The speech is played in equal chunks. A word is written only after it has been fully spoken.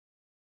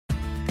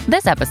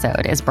This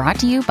episode is brought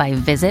to you by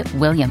Visit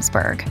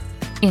Williamsburg.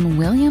 In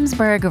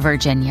Williamsburg,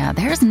 Virginia,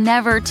 there's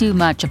never too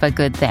much of a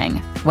good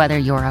thing. Whether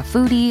you're a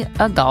foodie,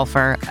 a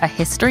golfer, a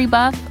history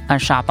buff, a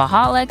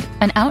shopaholic,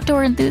 an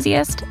outdoor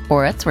enthusiast,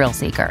 or a thrill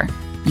seeker,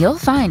 you'll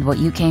find what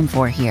you came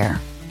for here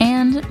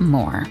and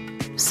more.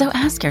 So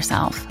ask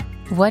yourself,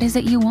 what is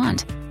it you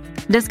want?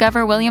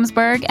 Discover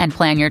Williamsburg and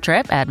plan your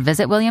trip at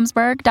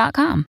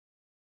visitwilliamsburg.com.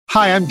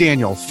 Hi, I'm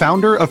Daniel,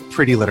 founder of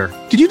Pretty Litter.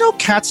 Did you know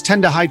cats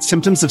tend to hide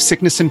symptoms of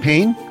sickness and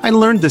pain? I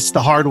learned this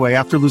the hard way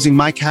after losing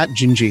my cat,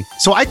 Gingy.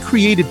 So I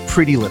created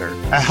Pretty Litter,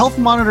 a health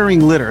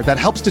monitoring litter that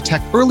helps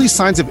detect early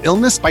signs of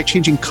illness by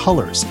changing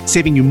colors,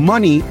 saving you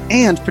money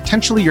and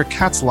potentially your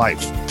cat's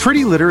life.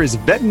 Pretty Litter is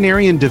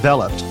veterinarian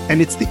developed, and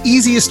it's the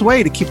easiest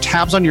way to keep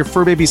tabs on your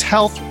fur baby's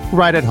health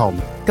right at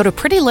home. Go to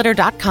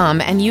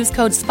prettylitter.com and use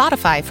code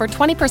SPOTIFY for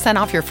 20%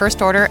 off your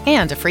first order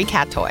and a free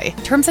cat toy.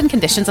 Terms and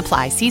conditions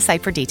apply. See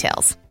site for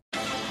details.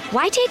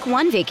 Why take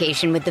one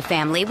vacation with the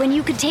family when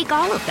you could take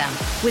all of them?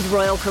 With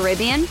Royal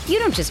Caribbean, you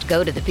don't just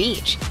go to the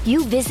beach.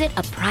 You visit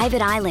a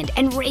private island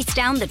and race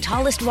down the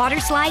tallest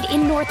water slide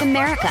in North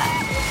America.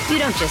 You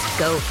don't just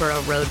go for a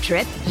road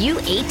trip. You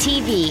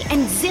ATV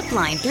and zip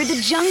line through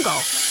the jungle.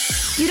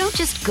 You don't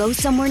just go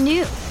somewhere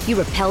new.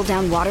 You rappel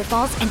down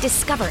waterfalls and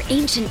discover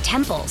ancient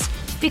temples.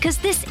 Because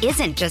this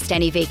isn't just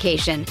any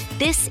vacation.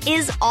 This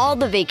is all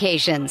the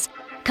vacations.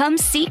 Come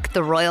seek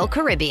the Royal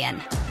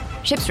Caribbean.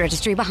 Ships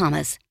Registry,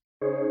 Bahamas.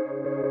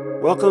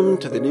 Welcome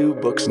to the New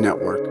Books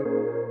Network.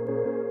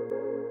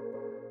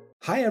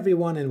 Hi,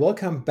 everyone, and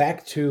welcome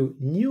back to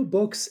New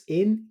Books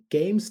in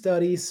Game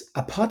Studies,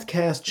 a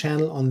podcast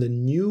channel on the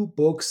New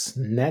Books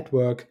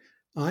Network.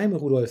 I'm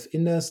Rudolf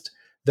Inderst,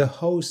 the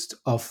host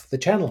of the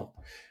channel.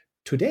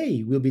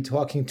 Today, we'll be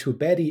talking to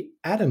Betty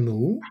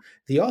Adamou,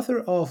 the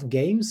author of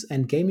Games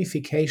and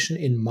Gamification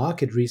in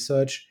Market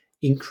Research,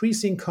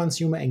 Increasing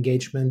Consumer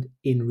Engagement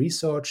in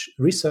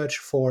Research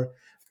for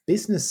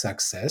Business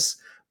Success.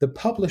 The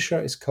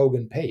publisher is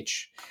Kogan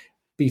Page.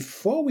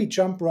 Before we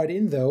jump right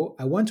in, though,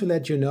 I want to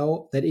let you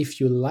know that if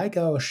you like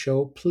our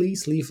show,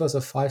 please leave us a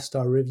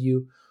 5-star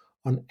review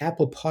on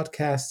Apple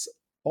Podcasts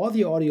or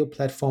the audio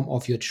platform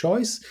of your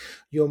choice.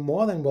 You're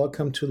more than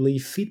welcome to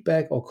leave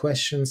feedback or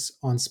questions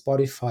on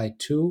Spotify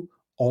too.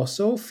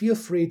 Also, feel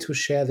free to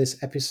share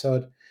this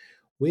episode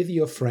with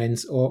your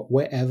friends or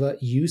wherever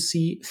you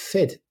see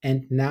fit.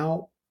 And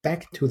now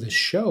back to the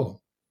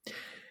show.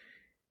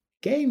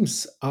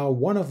 Games are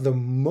one of the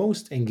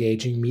most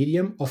engaging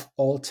medium of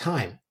all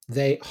time.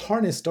 They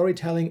harness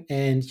storytelling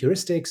and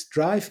heuristics,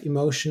 drive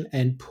emotion,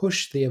 and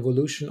push the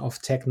evolution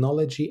of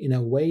technology in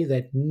a way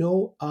that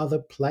no other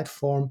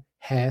platform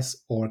has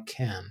or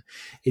can.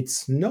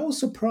 It's no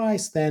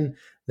surprise then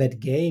that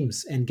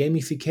games and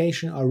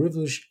gamification are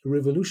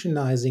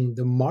revolutionizing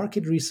the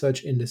market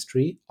research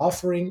industry,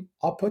 offering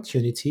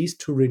opportunities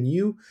to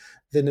renew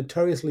the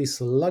notoriously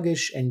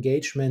sluggish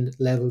engagement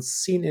levels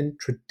seen in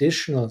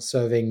traditional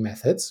surveying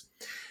methods.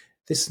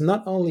 This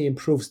not only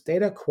improves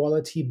data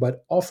quality,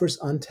 but offers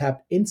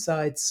untapped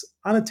insights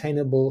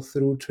unattainable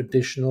through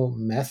traditional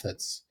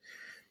methods.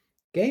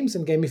 Games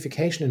and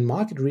Gamification in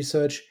Market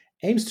Research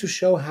aims to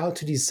show how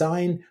to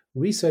design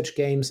research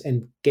games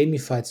and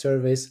gamified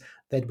surveys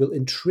that will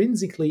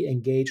intrinsically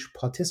engage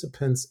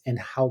participants and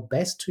how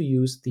best to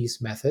use these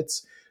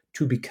methods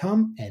to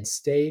become and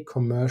stay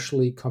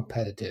commercially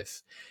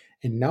competitive.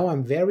 And now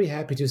I'm very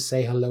happy to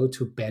say hello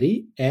to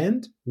Betty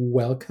and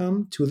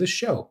welcome to the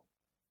show.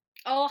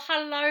 Oh,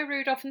 hello,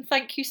 Rudolph, and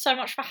thank you so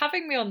much for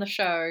having me on the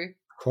show.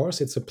 Of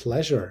course, it's a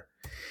pleasure.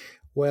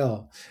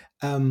 Well,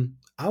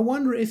 I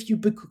wonder if you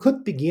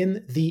could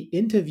begin the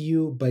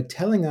interview by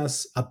telling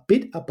us a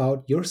bit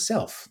about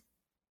yourself.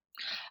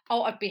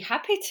 Oh, I'd be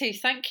happy to.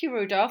 Thank you,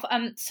 Rudolph.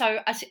 So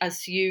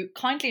as you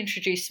kindly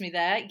introduced me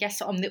there,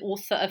 yes, I'm the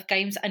author of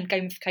Games and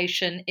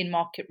Gamification in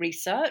Market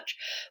Research,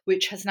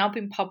 which has now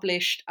been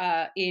published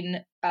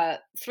in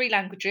 3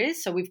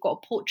 languages. So we've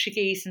got a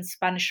Portuguese and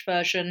Spanish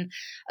version,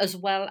 as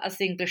well as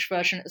the English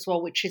version as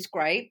well, which is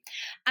great.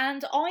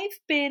 And I've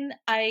been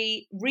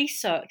a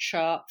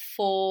researcher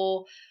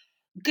for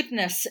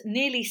goodness,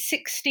 nearly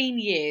 16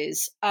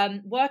 years,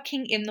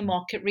 working in the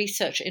market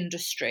research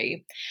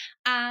industry.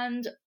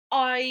 And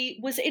I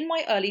was in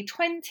my early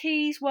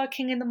 20s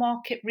working in the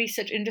market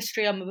research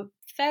industry. I'm a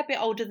fair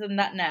bit older than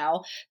that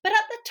now. But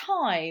at the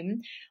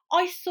time,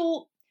 I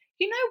thought,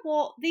 you know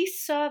what, these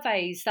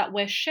surveys that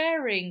we're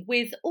sharing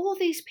with all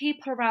these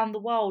people around the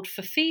world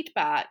for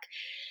feedback,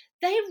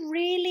 they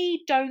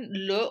really don't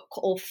look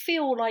or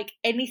feel like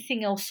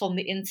anything else on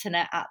the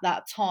internet at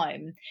that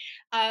time.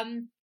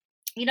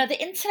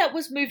 The internet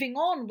was moving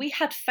on. We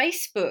had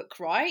Facebook,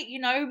 right?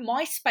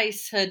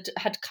 MySpace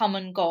had come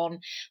and gone.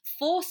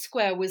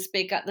 Foursquare was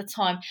big at the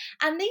time.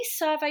 And these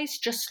surveys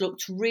just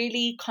looked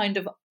really kind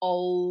of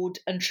old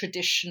and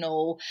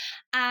traditional.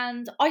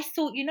 And I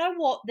thought, you know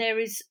what? There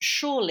is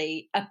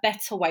surely a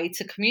better way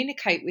to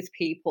communicate with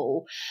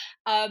people.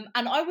 And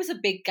I was a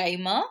big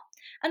gamer.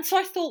 And so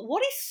I thought,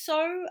 what is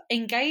so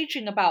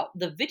engaging about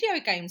the video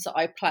games that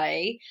I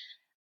play?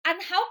 And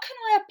how can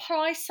I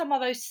apply some of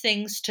those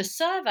things to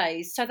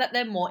surveys so that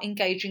they're more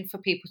engaging for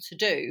people to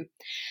do?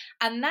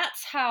 And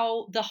that's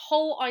how the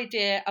whole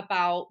idea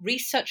about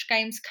research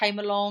games came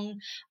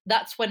along.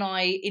 That's when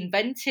I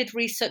invented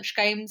research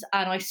games,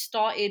 and I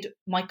started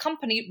my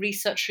company,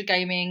 Research for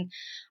Gaming,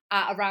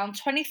 at around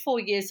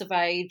 24 years of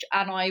age.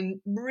 And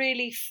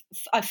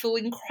I feel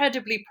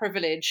incredibly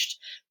privileged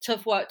to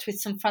have worked with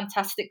some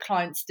fantastic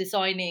clients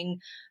designing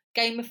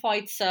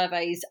gamified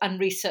surveys and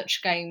research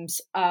games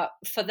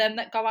for them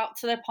that go out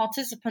to their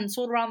participants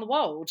all around the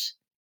world.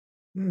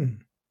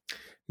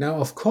 Now,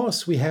 of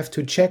course, we have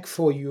to check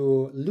for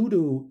your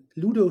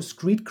Ludo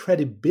Street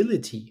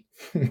credibility.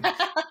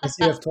 As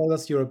you have told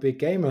us you're a big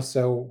gamer,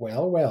 so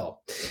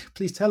well.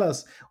 Please tell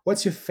us,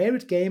 what's your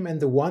favorite game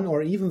and the one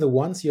or even the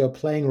ones you're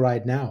playing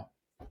right now?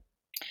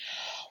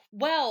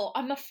 Well,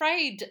 I'm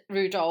afraid,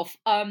 Rudolph,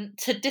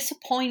 to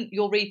disappoint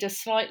your readers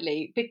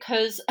slightly,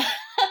 because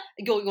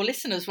your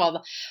listeners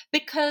rather,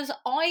 because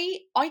I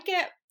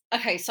get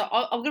okay. So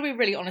I'm going to be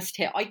really honest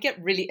here. I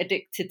get really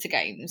addicted to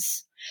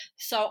games.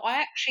 So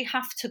I actually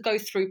have to go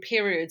through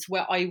periods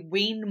where I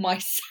wean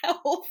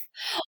myself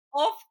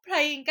off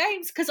playing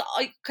games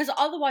because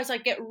otherwise I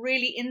get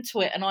really into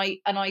it and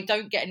I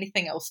don't get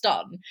anything else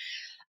done.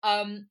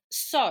 The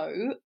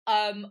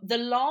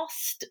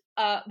last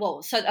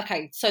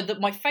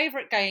my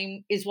favorite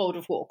game is World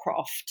of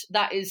Warcraft.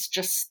 That is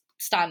just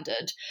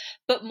standard.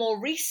 But more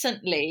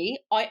recently,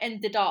 I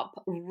ended up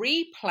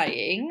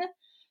replaying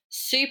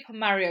Super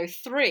Mario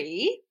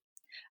 3.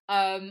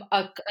 A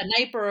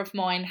neighbor of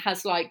mine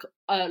has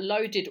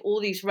loaded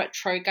all these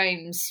retro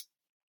games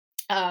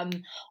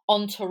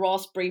onto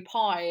Raspberry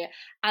Pi,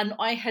 and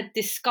I had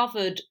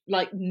discovered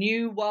like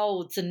new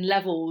worlds and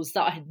levels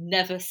that I had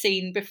never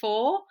seen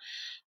before.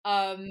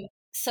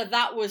 So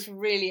that was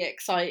really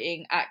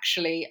exciting,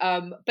 actually.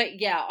 But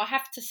yeah, I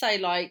have to say,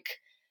 like,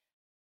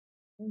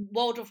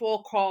 World of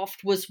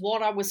Warcraft was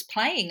what I was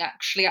playing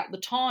actually at the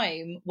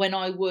time when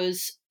I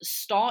was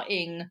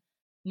starting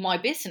my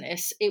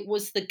business. It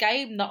was the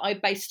game that I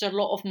based a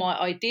lot of my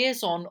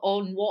ideas on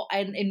what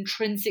an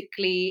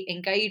intrinsically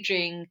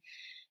engaging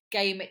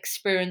game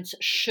experience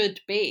should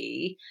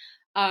be.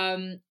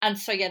 And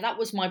so yeah, that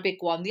was my big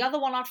one. The other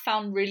one I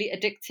found really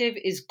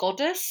addictive is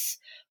Goddess,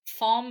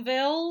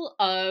 Farmville.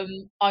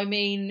 I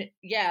mean,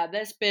 yeah,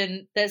 there's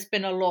been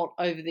a lot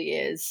over the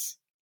years.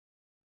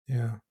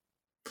 Yeah.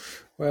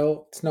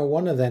 Well, it's no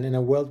wonder then, in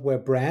a world where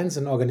brands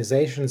and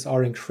organizations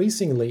are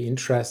increasingly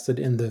interested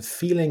in the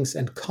feelings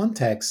and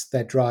context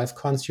that drive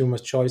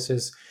consumers'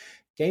 choices,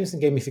 games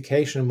and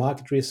gamification and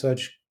market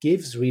research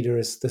gives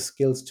readers the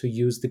skills to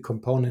use the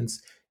components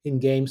in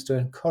games to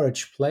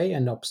encourage play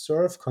and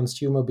observe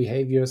consumer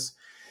behaviors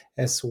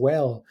as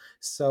well.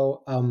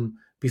 So,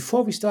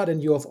 before we start,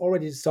 and you have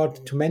already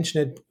started to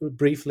mention it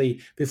briefly,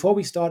 before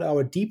we start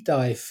our deep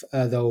dive,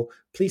 though,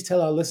 please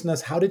tell our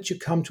listeners, how did you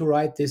come to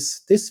write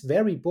this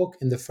very book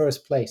in the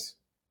first place?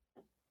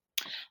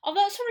 Oh,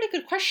 that's a really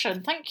good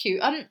question. Thank you.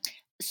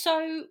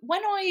 So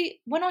when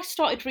I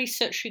started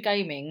Research for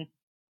Gaming,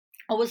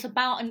 I was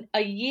about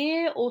a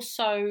year or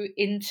so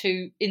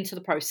into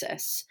the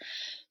process.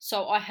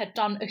 So I had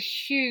done a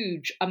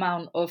huge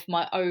amount of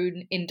my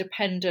own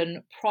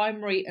independent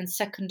primary and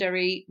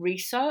secondary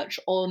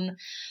research on,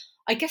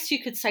 I guess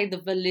you could say,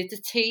 the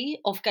validity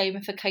of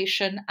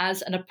gamification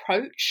as an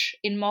approach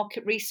in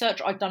market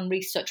research. I'd done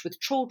research with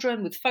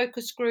children, with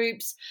focus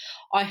groups.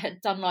 I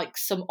had done like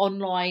some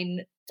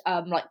online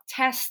like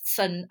tests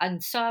and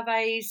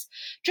surveys,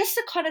 just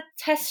to kind of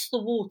test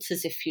the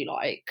waters, if you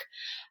like.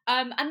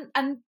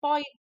 And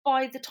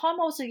by the time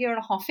I was a year and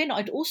a half in,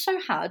 I'd also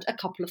had a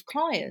couple of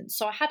clients.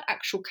 So I had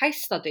actual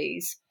case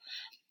studies.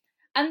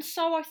 And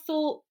so I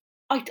thought,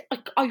 I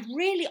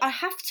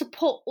have to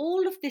put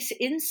all of this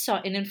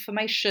insight and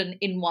information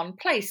in one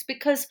place,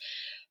 because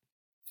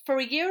for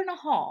a year and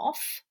a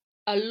half,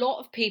 a lot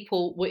of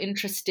people were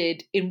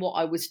interested in what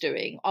I was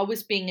doing. I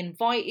was being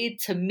invited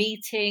to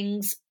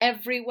meetings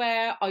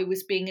everywhere. I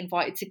was being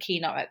invited to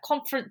keynote at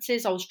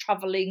conferences. I was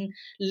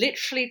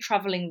literally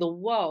traveling the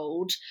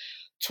world,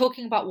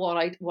 talking about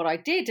what I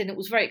did, and it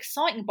was very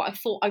exciting. But I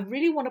thought, I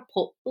really want to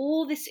put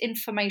all this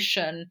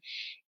information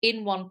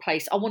in one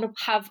place. I want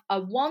to have a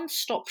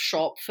one-stop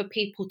shop for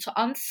people to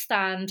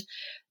understand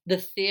the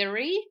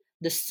theory,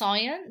 the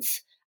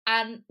science,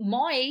 and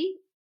my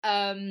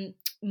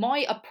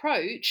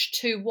approach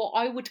to what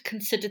I would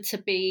consider to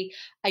be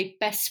a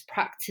best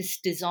practice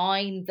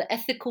design, the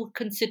ethical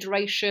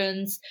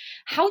considerations,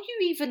 how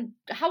you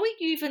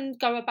even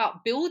go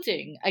about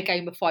building a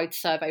gamified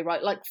survey,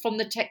 right? Like from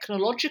the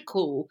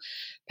technological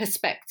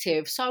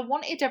perspective. So I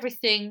wanted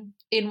everything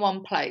in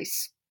one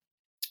place.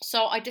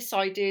 So I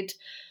decided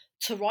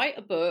to write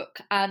a book,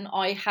 and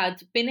I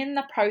had been in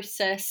the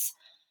process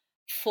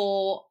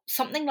for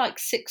something like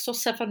 6 or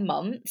 7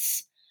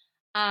 months.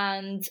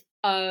 And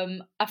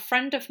a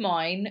friend of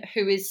mine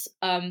who is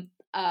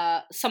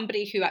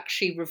somebody who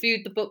actually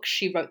reviewed the book,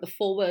 she wrote the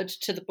foreword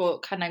to the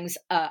book. Her name's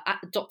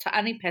Dr.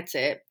 Annie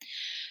Pettit.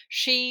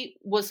 She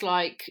was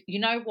like, you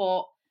know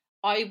what?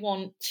 I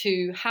want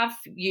to have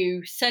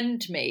you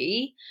send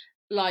me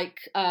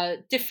like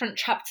different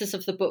chapters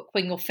of the book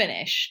when you're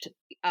finished,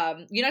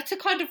 to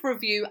kind of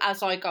review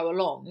as I go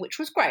along, which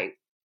was great.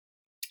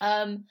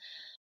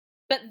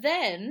 But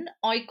then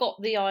I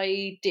got the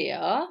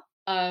idea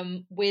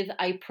with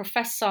a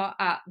professor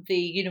at the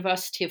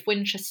University of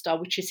Winchester,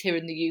 which is here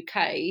in the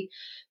UK,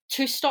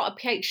 to start a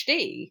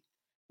PhD,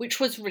 which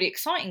was really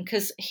exciting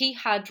because he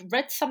had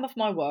read some of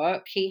my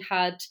work. He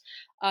had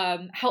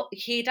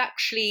he'd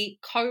actually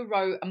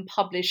co-wrote and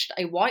published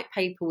a white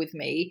paper with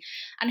me,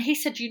 and he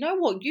said, "You know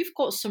what? You've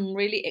got some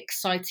really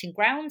exciting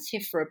grounds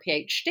here for a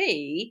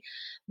PhD,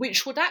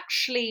 which would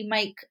actually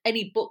make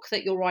any book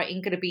that you're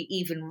writing going to be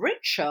even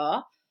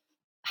richer.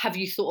 Have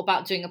you thought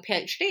about doing a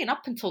PhD?" And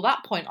up until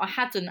that point, I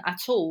hadn't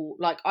at all.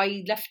 Like,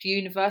 I left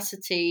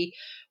university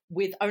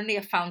with only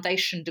a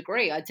foundation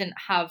degree. I didn't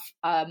have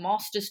a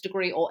master's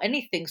degree or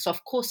anything. So,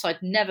 of course,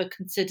 I'd never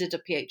considered a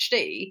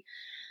PhD.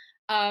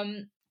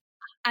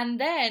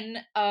 And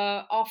then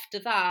after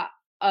that,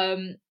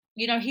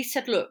 he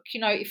said, "Look,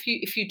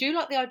 if you do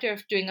like the idea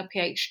of doing a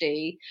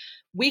PhD,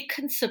 we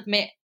can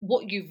submit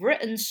what you've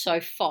written so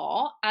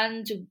far,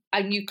 and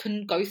you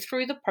can go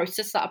through the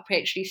process that a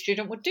PhD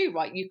student would do,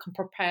 right? You can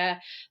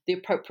prepare the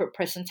appropriate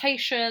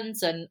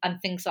presentations and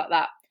things like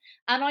that."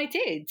 And I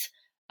did.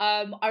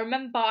 I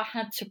remember I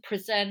had to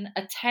present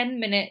a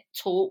 10-minute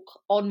talk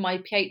on my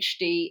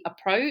PhD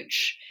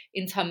approach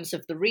in terms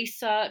of the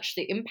research,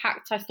 the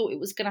impact I thought it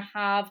was going to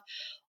have,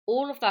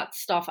 all of that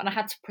stuff. And I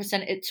had to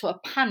present it to a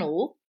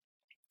panel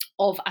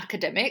of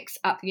academics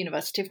at the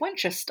University of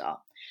Winchester.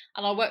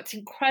 And I worked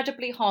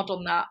incredibly hard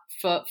on that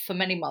for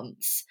many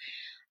months.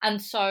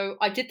 And so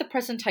I did the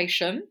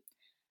presentation,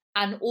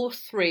 and all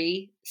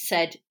three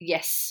said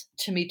yes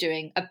to me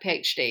doing a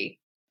PhD.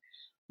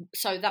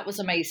 So that was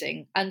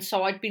amazing. And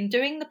so I'd been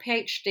doing the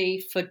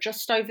PhD for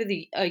just over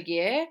a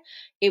year.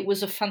 It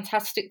was a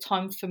fantastic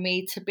time for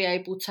me to be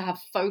able to have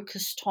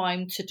focused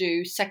time to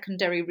do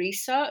secondary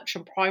research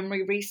and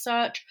primary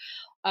research.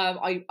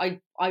 I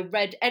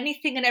read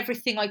anything and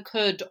everything I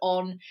could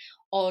on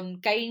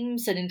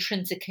games and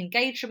intrinsic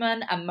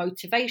engagement and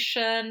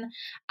motivation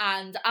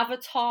and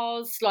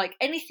avatars, like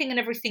anything and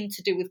everything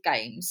to do with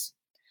games.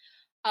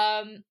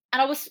 And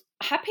I was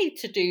happy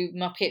to do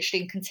my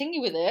PhD and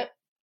continue with it.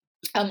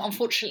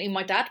 Unfortunately,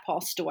 my dad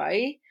passed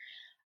away.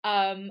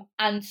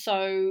 And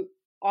so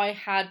I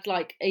had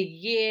like a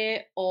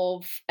year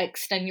of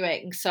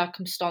extenuating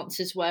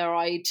circumstances where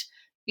I'd,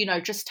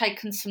 just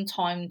taken some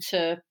time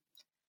to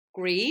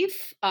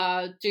grieve,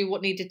 do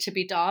what needed to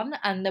be done.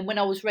 And then when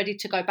I was ready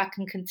to go back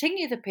and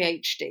continue the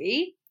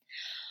PhD,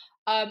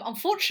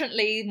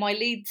 unfortunately, my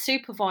lead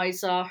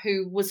supervisor,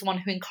 who was the one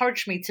who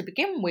encouraged me to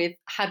begin with,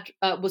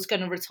 was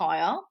going to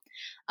retire.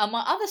 And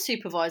my other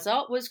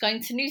supervisor was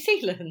going to New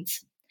Zealand.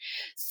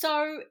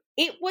 So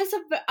it was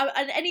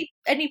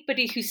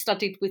anybody who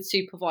studied with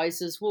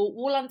supervisors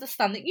will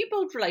understand that you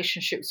build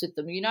relationships with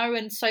them,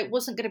 and so it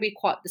wasn't going to be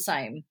quite the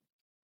same.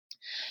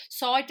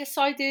 So I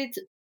decided,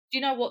 you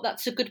know what,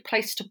 that's a good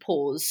place to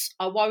pause.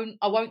 I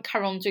won't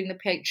carry on doing the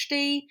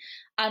PhD,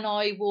 and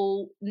I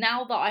will,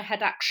 now that I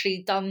had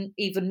actually done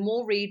even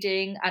more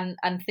reading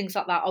and things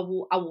like that, I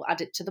will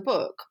add it to the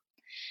book.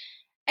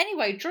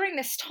 Anyway, during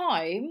this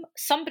time,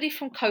 somebody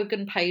from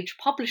Kogan Page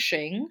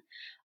Publishing,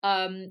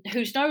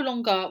 who's no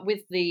longer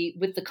with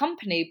the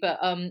company, but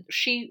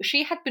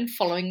she had been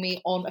following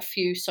me on a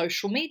few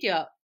social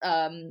media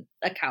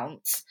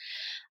accounts,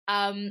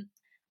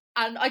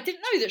 and I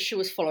didn't know that she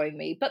was following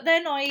me. But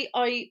then I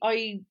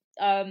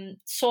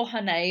saw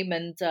her name,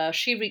 and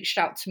she reached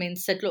out to me and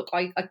said, "Look,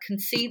 I can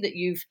see that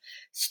you've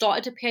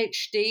started a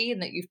PhD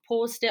and that you've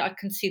paused it. I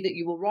can see that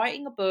you were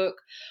writing a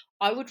book.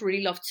 I would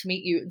really love to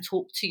meet you and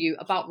talk to you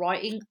about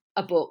writing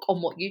a book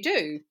on what you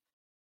do."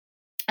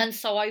 And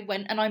so I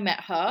went and I met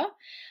her,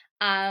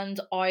 and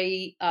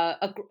I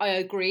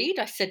agreed.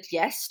 I said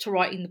yes to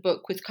writing the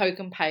book with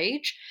Kogan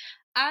Page,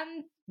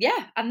 and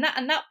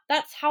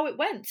that's how it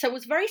went. So it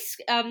was very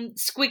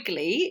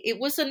squiggly. It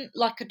wasn't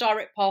like a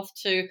direct path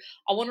to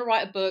I want to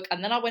write a book,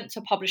 and then I went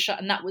to a publisher,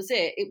 and that was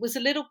it. It was a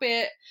little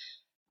bit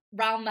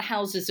round the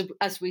houses,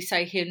 as we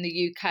say here in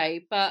the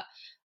UK, but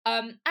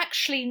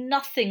actually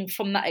nothing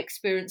from that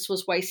experience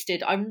was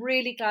wasted. I'm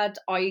really glad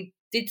I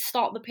did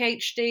start the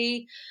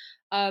PhD.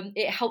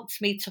 It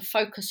helped me to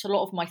focus a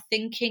lot of my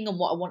thinking on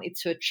what I wanted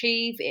to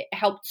achieve. It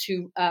helped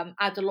to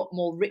add a lot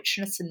more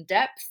richness and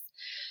depth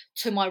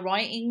to my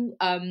writing.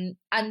 And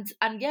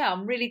yeah,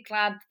 I'm really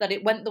glad that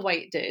it went the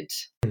way it did.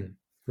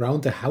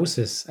 Round the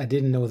houses. I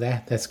didn't know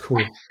that. That's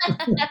cool.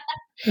 Yeah,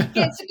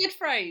 it's a good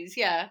phrase.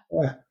 Yeah.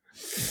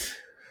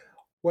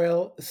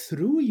 Well,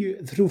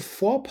 through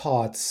 4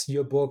 parts,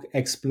 your book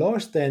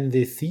explores then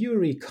the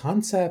theory,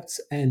 concepts,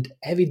 and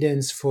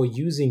evidence for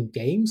using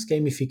games,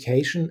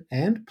 gamification,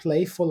 and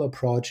playful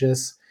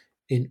approaches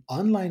in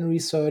online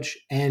research,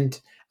 and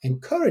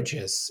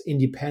encourages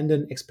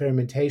independent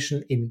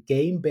experimentation in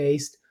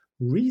game-based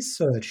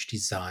research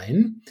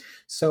design.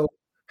 So,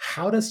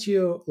 how does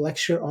your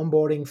lecture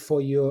onboarding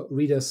for your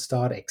readers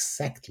start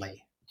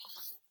exactly?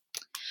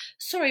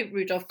 sorry,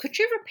 Rudolph, could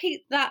you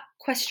repeat that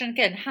question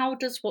again? How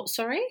does what,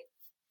 sorry?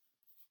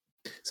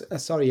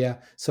 Sorry, yeah.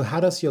 So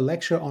how does your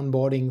lecture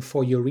onboarding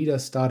for your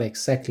readers start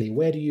exactly?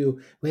 Where do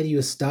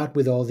you start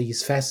with all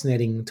these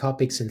fascinating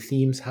topics and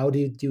themes? How do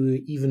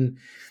you even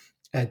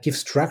give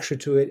structure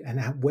to it?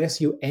 And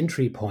where's your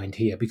entry point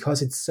here?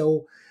 Because it's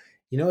so,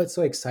 it's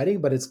so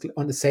exciting, but it's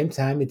on the same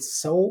time, it's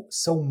so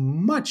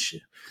much.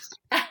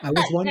 I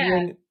was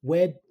wondering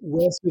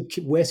where's your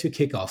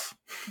kickoff?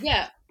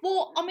 Yeah.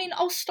 Well, I mean,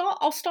 I'll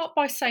start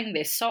by saying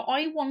this. So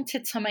I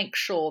wanted to make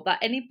sure that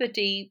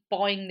anybody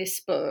buying this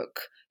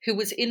book who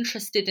was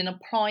interested in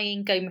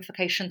applying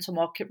gamification to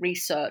market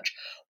research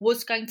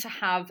was going to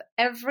have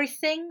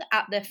everything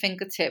at their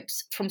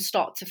fingertips from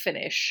start to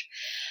finish.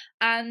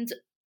 And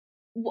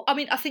I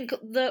mean, I think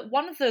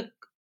one of the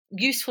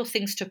useful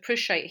things to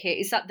appreciate here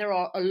is that there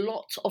are a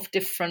lot of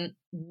different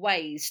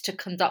ways to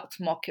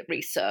conduct market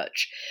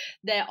research.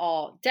 There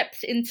are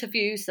depth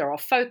interviews, there are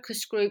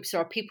focus groups,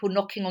 there are people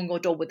knocking on your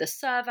door with a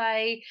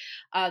survey,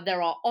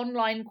 there are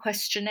online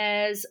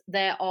questionnaires,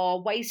 there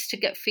are ways to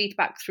get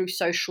feedback through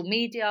social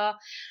media.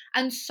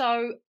 And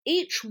so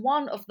each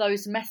one of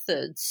those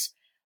methods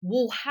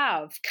will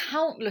have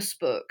countless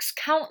books,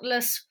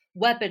 countless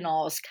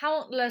webinars,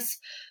 countless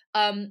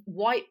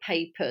white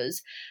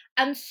papers.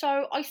 And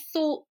so I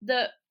thought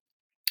that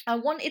I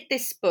wanted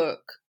this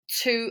book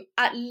to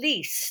at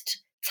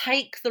least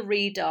take the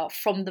reader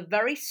from the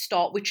very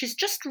start, which is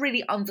just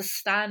really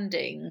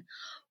understanding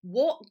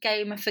what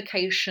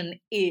gamification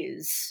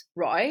is,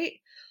 right?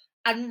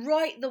 And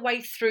right the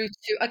way through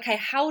to, okay,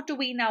 how do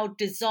we now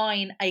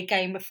design a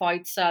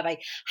gamified survey?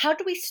 How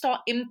do we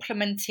start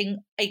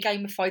implementing a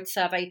gamified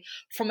survey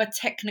from a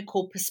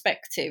technical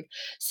perspective?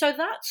 So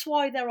that's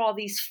why there are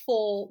these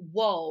 4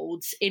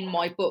 worlds in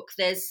my book.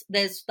 There's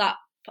that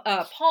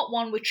part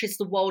 1, which is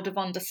the world of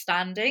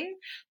understanding.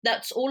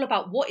 That's all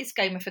about what is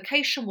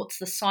gamification, what's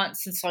the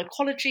science and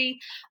psychology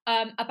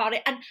about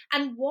it,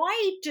 and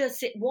why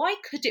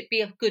could it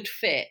be a good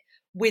fit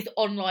with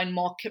online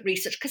market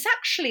research? Because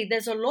actually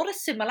there's a lot of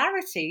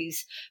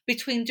similarities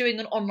between doing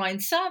an online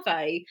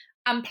survey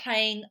and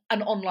playing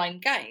an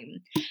online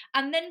game.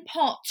 And then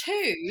part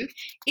 2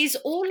 is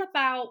all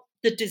about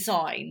the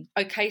design.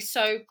 Okay,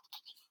 so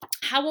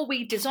how are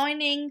we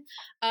designing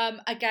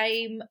a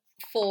game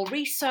for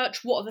research?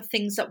 What are the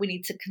things that we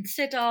need to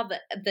consider?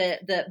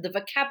 The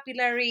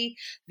vocabulary,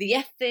 the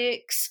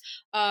ethics,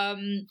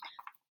 and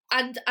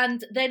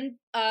then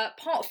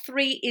part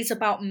 3 is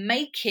about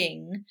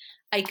making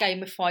a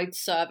gamified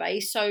survey.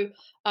 So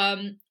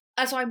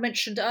as I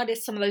mentioned earlier,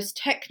 some of those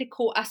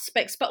technical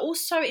aspects, but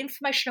also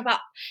information about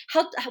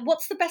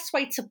what's the best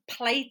way to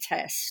play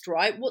test,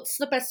 right? What's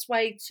the best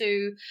way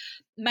to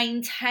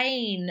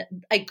maintain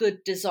a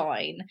good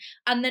design?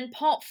 And then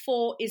part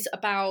 4 is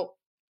about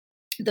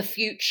the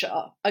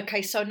future.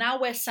 Okay, so now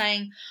we're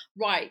saying,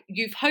 right,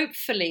 you've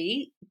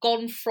hopefully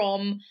gone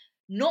from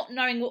not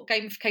knowing what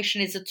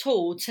gamification is at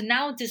all to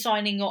now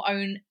designing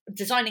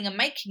and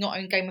making your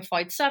own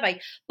gamified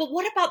survey. But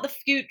what about the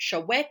future?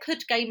 Where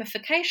could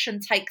gamification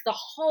take the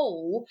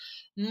whole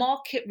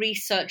market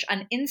research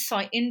and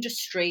insight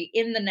industry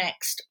in the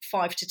next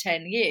 5 to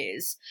 10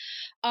 years?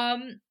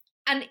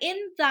 And in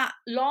that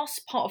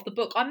last part of the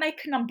book, I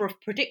make a number of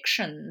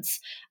predictions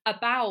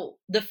about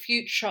the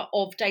future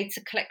of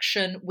data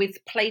collection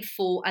with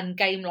playful and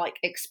game-like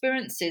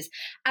experiences.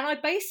 And I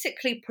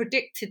basically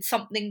predicted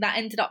something that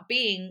ended up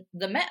being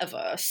the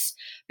metaverse,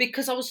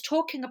 because I was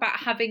talking about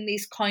having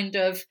these kind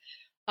of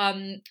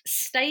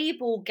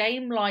stable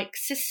game-like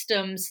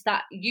systems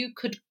that you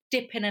could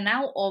dip in and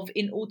out of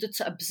in order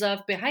to observe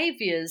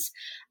behaviors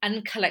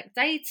and collect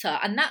data.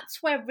 And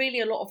that's where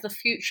really a lot of the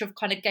future of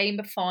kind of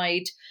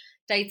gamified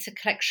data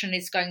collection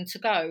is going to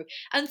go.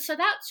 And so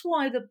that's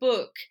why the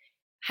book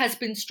has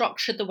been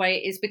structured the way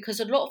it is,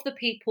 because a lot of the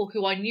people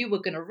who I knew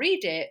were going to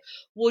read it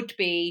would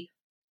be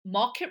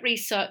market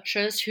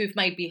researchers who've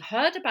maybe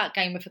heard about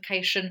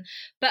gamification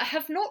but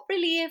have not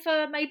really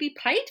ever maybe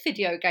played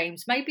video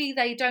games. Maybe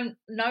they don't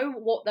know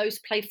what those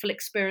playful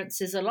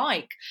experiences are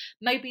like.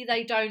 Maybe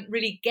they don't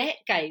really get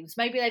games.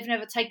 Maybe they've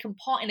never taken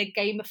part in a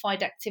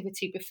gamified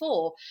activity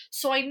before.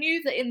 So I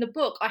knew that in the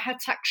book I had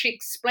to actually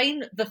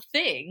explain the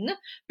thing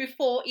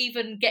before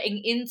even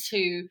getting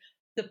into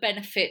the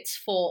benefits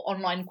for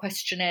online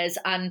questionnaires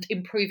and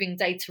improving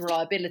data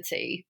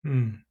reliability.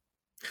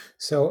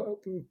 So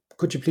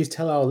could you please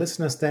tell our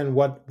listeners then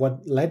what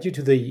led you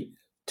to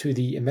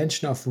the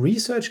invention of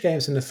research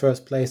games in the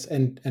first place,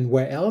 and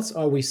where else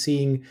are we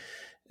seeing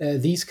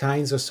these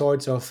kinds of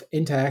sorts of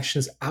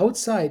interactions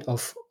outside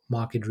of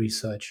market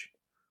research?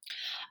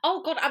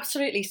 Oh God,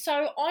 absolutely.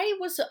 So I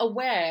was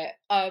aware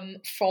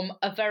from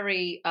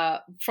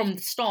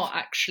the start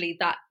actually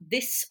that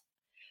this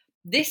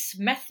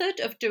method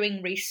of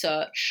doing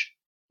research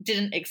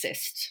didn't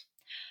exist.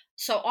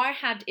 So I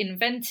had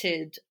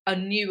invented a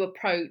new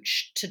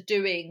approach to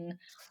doing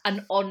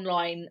an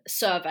online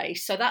survey.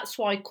 So that's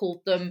why I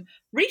called them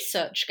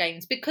research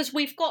games, because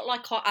we've got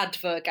like our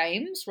advert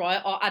games, right?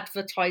 Our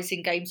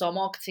advertising games, our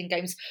marketing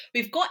games.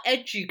 We've got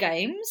edu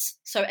games,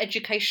 so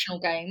educational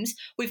games.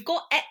 We've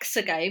got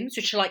exa games,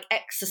 which are like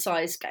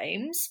exercise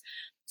games.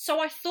 So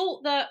I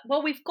thought that,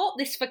 well, we've got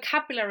this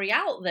vocabulary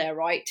out there,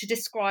 right, to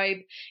describe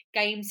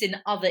games in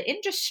other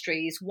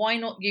industries. Why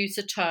not use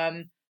the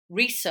term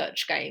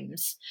research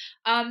games?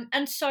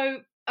 And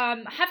so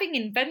having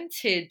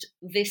invented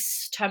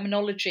this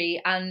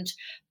terminology and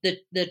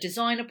the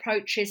design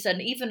approaches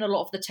and even a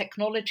lot of the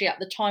technology at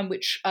the time,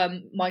 which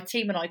my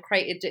team and I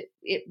created,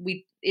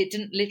 it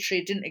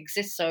didn't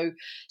exist. So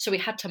we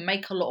had to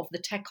make a lot of the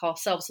tech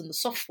ourselves and the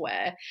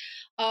software.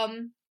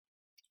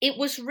 It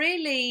was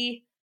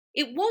really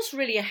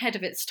ahead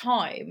of its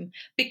time,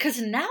 because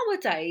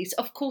nowadays,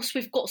 of course,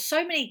 we've got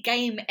so many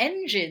game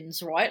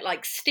engines, right,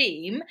 like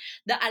Steam,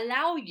 that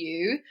allow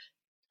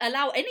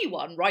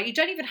anyone, right? You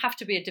don't even have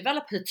to be a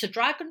developer to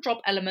drag and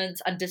drop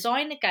elements and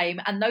design a game,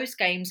 and those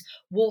games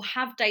will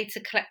have data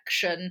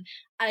collection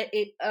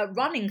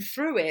running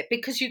through it,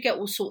 because you get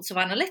all sorts of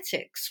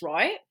analytics,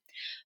 right?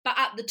 But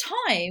at the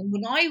time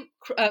when I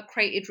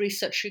created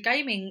Research Through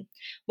Gaming,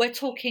 we're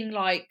talking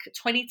like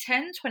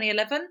 2010,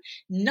 2011,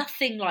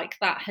 nothing like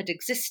that had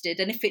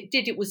existed. And if it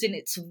did, it was in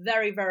its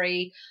very,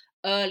 very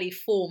early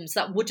forms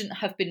that wouldn't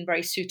have been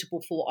very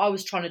suitable for what I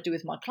was trying to do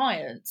with my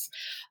clients.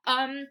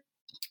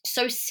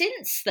 So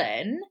since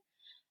then,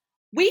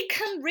 we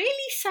can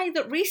really say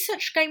that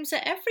research games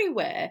are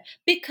everywhere,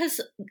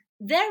 because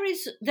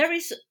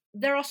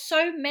there are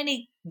so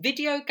many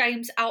video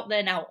games out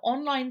there now,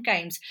 online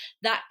games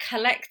that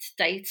collect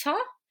data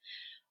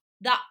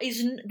that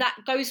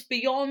goes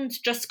beyond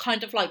just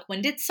kind of like,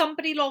 when did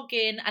somebody log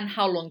in and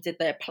how long did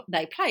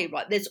they play,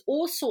 right? There's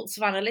all sorts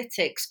of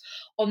analytics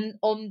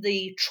on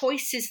the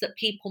choices that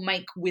people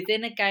make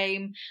within a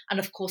game, and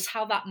of course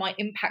how that might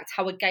impact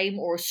how a game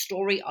or a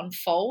story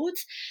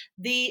unfolds.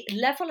 The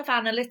level of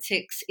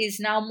analytics is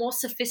now more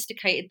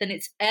sophisticated than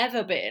it's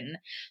ever been.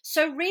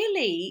 So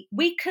really,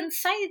 we can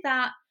say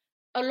that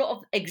a lot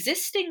of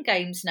existing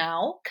games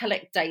now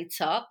collect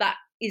data that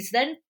is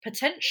then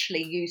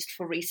potentially used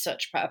for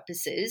research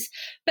purposes.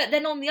 But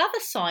then on the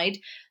other side,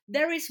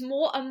 there is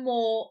more and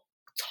more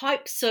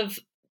types of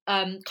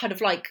kind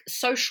of like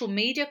social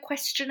media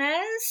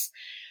questionnaires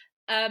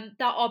that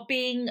are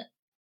being,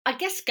 I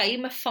guess,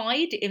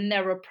 gamified in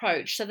their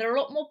approach. So they're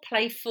a lot more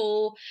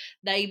playful.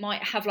 They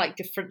might have like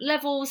different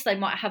levels. They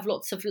might have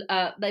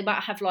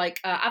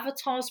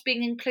avatars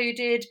being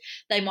included.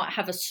 They might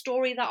have a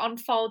story that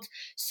unfolds.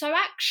 So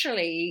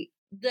actually,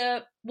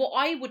 what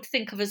I would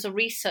think of as a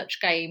research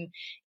game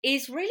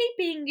is really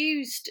being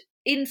used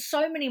in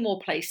so many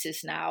more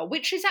places now,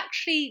 which is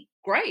actually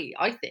great,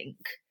 I think.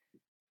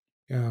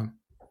 Yeah.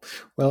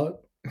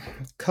 Well,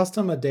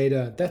 customer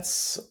data,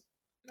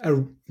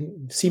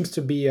 seems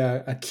to be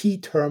a key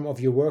term of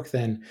your work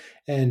then.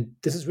 And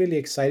this is really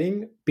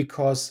exciting,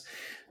 because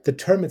the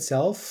term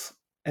itself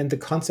and the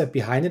concept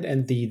behind it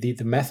and the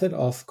method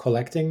of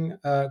collecting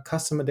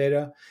customer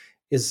data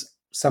is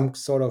some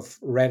sort of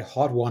red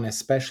hot one,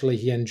 especially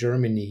here in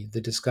Germany. The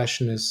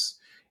discussion is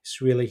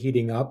really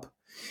heating up.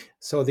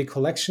 So the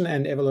collection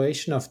and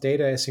evaluation of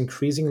data is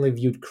increasingly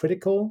viewed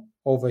critical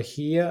over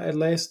here, at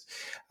least.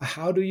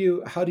 How do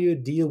you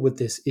deal with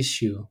this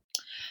issue?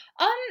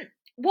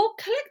 Well,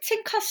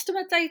 collecting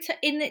customer data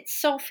in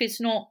itself is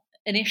not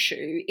an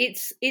issue.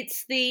 It's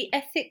the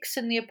ethics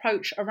and the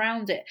approach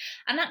around it.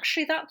 And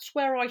actually, that's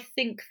where I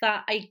think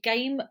that a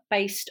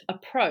game-based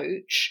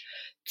approach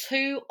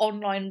to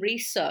online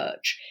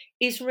research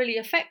is really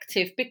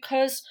effective,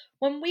 because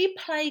when we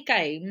play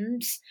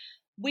games,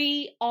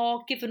 we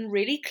are given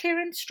really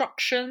clear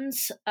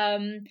instructions.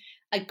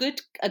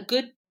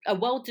 A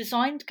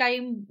well-designed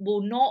game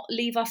will not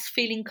leave us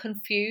feeling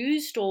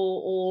confused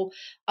or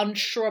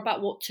unsure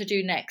about what to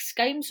do next.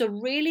 Games are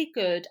really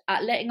good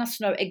at letting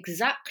us know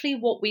exactly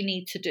what we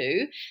need to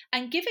do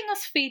and giving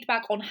us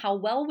feedback on how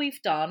well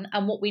we've done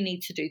and what we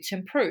need to do to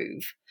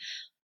improve.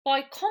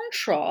 By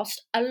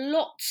contrast, a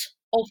lot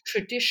of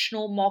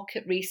traditional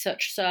market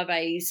research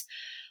surveys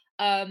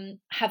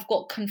have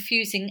got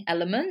confusing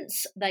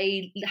elements.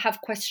 They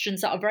have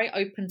questions that are very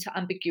open to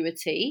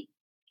ambiguity.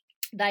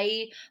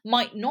 They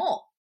might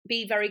not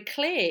be very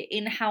clear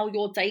in how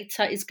your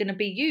data is going to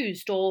be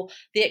used, or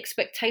the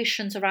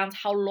expectations around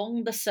how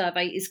long the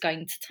survey is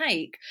going to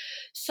take.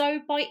 So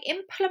by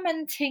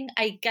implementing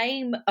a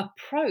game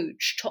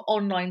approach to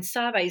online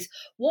surveys,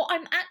 what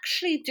I'm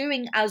actually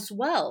doing as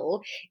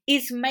well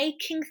is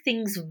making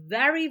things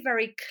very,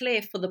 very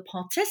clear for the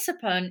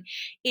participant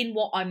in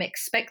what I'm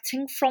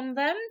expecting from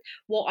them,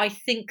 what I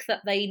think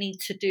that they need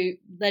to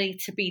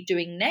be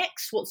doing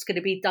next, what's going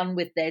to be done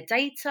with their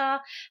data,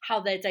 how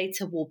their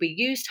data will be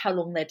used, how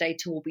long their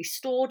data will be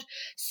stored.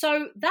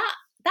 So that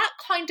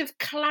kind of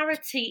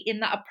clarity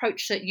in that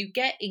approach that you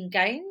get in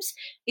games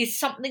is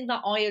something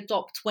that I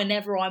adopt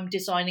whenever I'm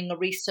designing a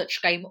research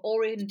game,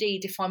 or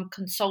indeed if I'm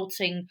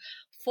consulting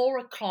for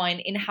a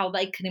client in how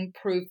they can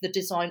improve the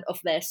design of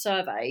their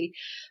survey.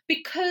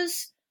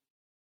 Because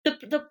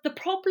the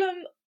problem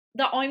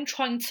that I'm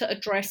trying to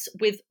address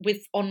with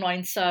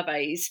online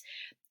surveys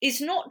is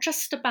not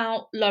just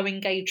about low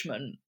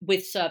engagement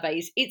with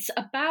surveys. It's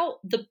about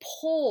the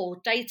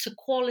poor data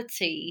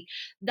quality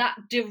that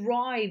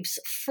derives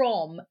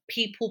from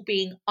people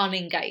being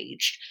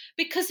unengaged.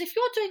 Because if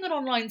you're doing an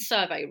online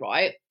survey,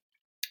 right,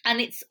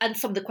 and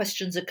some of the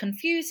questions are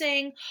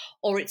confusing,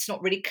 or it's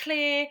not really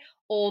clear,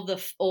 or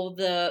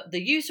the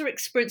user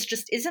experience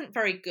just isn't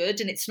very good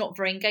and it's not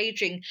very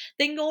engaging,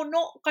 then you're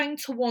not going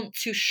to want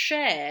to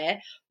share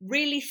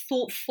really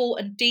thoughtful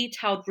and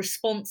detailed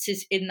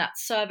responses in that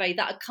survey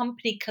that a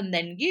company can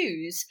then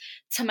use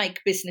to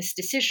make business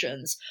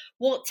decisions.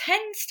 What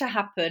tends to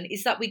happen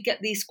is that we get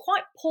these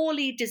quite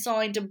poorly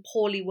designed and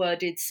poorly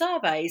worded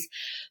surveys.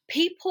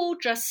 People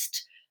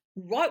just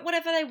write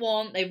whatever they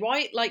want. They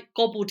write like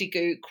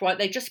gobbledygook, right?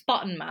 They just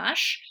button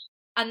mash,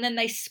 and then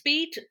they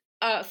speed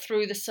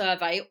through the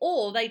survey,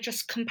 or they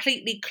just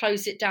completely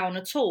close it down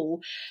at all.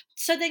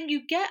 So then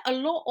you get a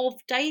lot of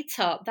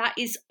data that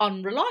is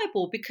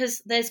unreliable,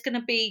 because there's going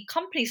to be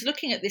companies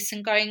looking at this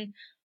and going,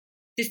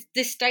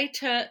 this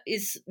data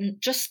is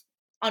just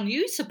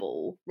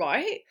unusable,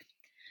 right?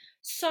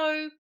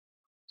 So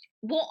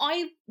what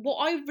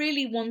I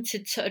really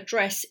wanted to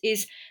address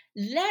is,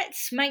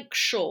 let's make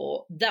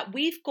sure that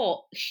we've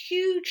got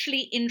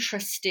hugely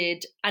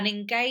interested and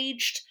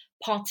engaged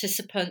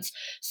participants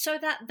so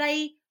that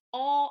they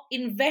are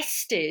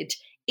invested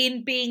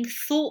in being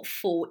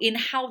thoughtful in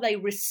how they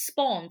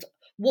respond,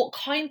 what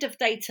kind of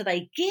data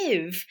they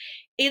give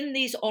in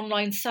these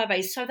online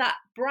surveys, so that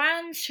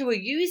brands who are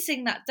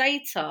using that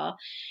data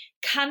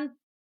can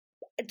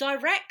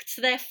direct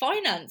their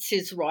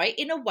finances right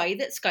in a way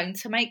that's going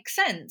to make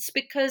sense,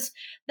 because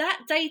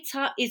that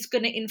data is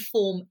going to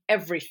inform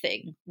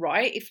everything,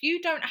 right? If you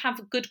don't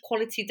have good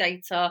quality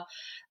data,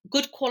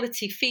 good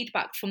quality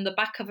feedback from the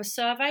back of a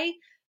survey,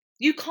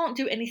 you can't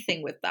do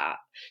anything with that.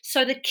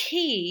 So the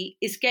key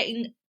is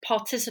getting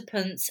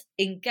participants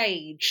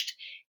engaged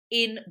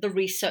in the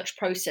research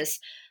process.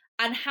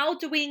 And how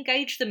do we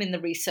engage them in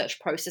the research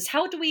process?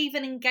 How do we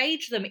even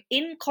engage them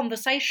in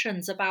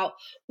conversations about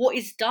what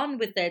is done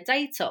with their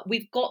data?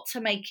 We've got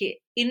to make it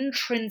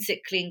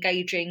intrinsically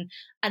engaging,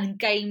 and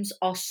games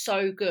are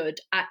so good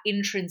at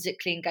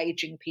intrinsically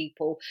engaging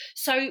people.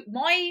 So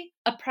my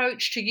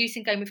approach to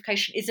using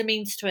gamification is a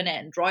means to an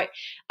end, right?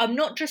 I'm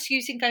not just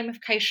using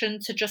gamification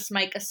to just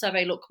make a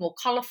survey look more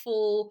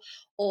colourful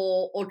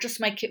or just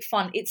make it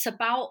fun. It's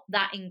about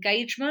that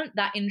engagement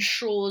that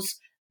ensures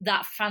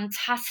that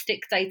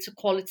fantastic data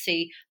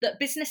quality that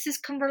businesses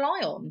can rely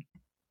on.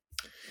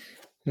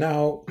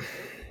 Now,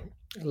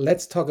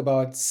 let's talk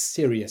about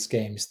serious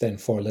games then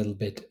for a little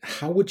bit.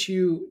 How would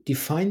you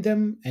define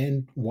them,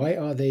 and why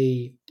are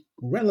they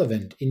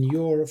relevant in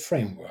your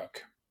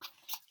framework?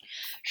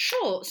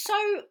 Sure. So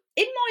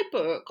in my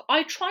book,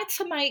 I try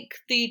to make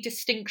the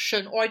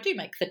distinction, or I do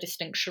make the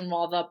distinction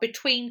rather,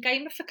 between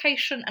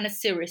gamification and a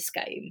serious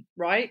game,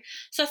 right?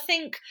 So I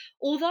think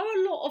although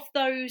a lot of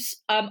those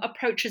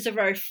approaches are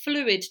very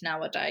fluid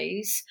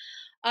nowadays,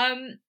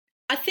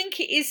 I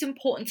think it is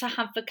important to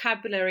have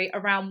vocabulary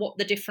around what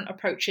the different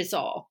approaches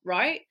are,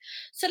 right?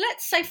 So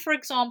let's say, for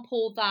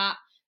example, that,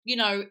 you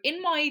know,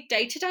 in my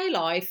day-to-day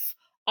life,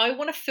 I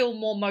want to feel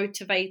more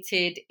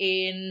motivated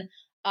in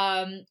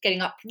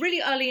getting up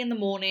really early in the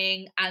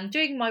morning and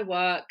doing my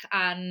work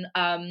and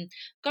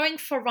going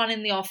for a run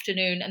in the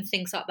afternoon and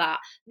things like that.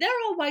 There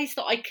are ways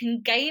that I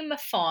can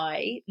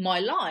gamify my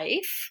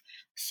life,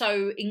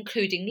 so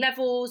including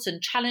levels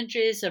and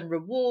challenges and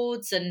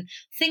rewards and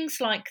things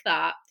like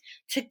that,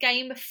 to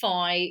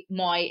gamify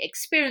my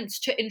experience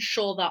to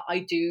ensure that I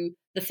do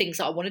the things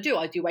that I want to do.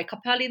 I do wake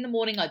up early in the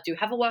morning, I do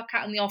have a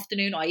workout in the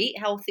afternoon, I eat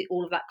healthy,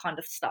 all of that kind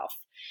of stuff.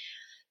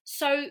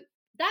 So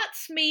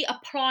that's me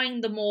applying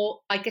the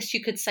more, I guess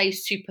you could say,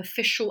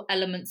 superficial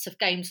elements of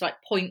games like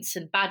points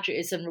and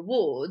badges and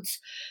rewards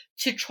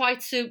to try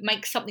to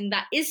make something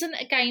that isn't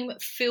a game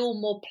feel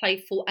more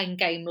playful and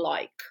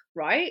game-like,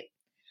 right?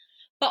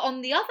 But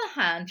on the other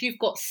hand, you've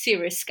got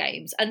serious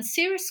games, and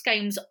serious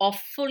games are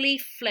fully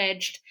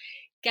fledged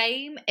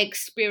game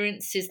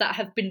experiences that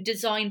have been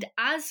designed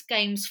as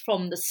games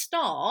from the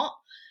start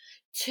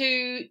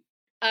to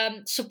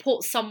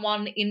support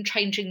someone in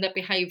changing their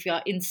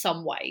behavior in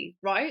some way,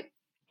 right?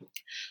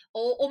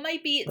 Or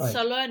maybe it's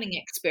a learning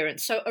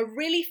experience. So a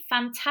really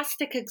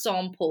fantastic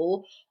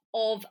example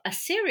of a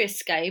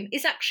serious game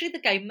is actually the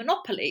game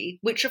Monopoly,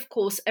 which of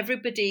course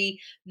everybody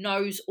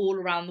knows all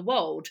around the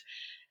world.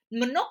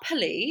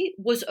 Monopoly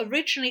was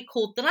originally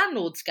called the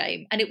Landlord's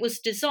Game, and it was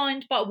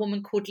designed by a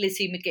woman called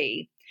Lizzie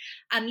McGee.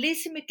 And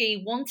Lizzie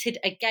McGee wanted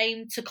a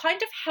game to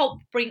kind of help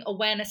bring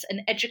awareness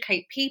and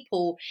educate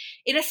people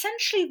in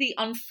essentially the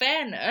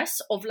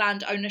unfairness of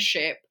land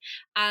ownership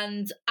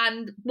and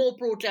more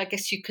broadly, I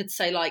guess you could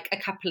say, like a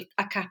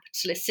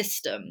capitalist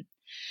system.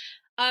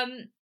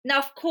 Now,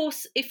 of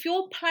course, if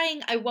you're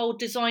playing a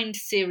well-designed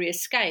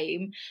serious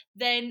game,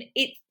 then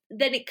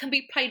then it can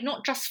be played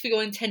not just for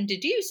your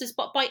intended users,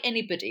 but by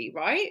anybody,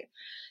 right?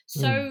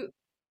 So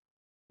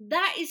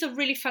that is a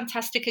really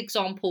fantastic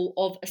example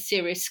of a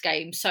serious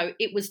game. So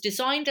it was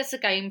designed as a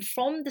game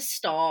from the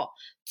start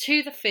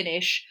to the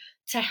finish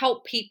to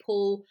help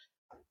people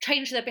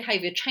change their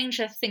behavior, change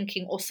their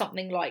thinking, or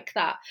something like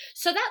that.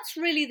 So that's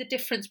really the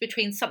difference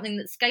between something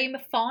that's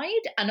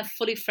gamified and a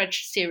fully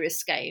fledged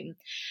serious game.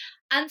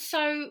 And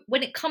so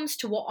when it comes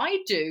to what I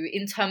do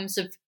in terms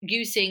of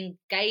using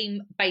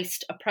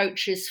game-based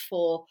approaches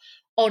for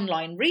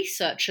online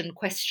research and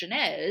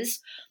questionnaires,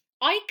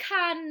 I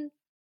can,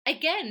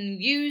 again,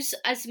 use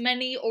as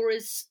many or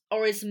as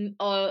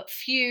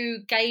few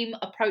game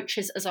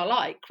approaches as I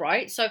like,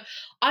 right? So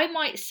I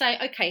might say,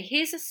 okay,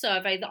 here's a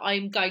survey that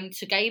I'm going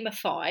to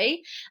gamify,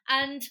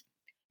 and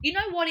you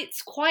know what?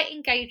 It's quite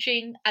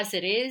engaging as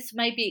it is.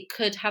 Maybe it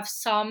could have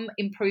some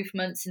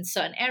improvements in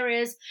certain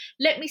areas.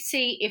 Let me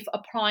see if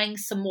applying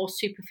some more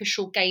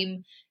superficial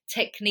game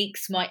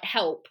techniques might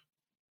help.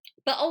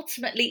 But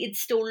ultimately, it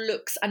still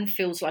looks and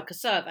feels like a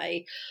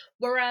survey.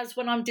 Whereas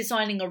when I'm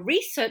designing a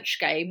research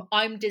game,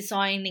 I'm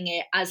designing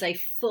it as a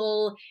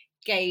full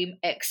game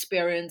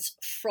experience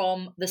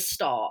from the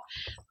start,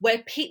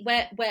 where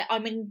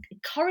I'm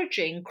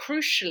encouraging,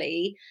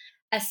 crucially,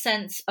 a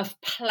sense of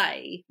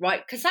play,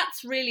 right? Because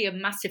that's really a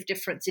massive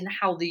difference in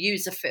how the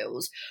user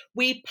feels.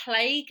 We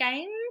play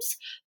games,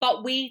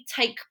 but we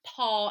take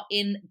part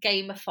in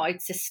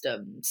gamified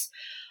systems.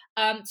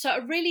 So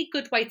a really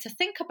good way to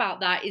think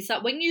about that is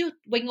that when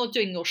you're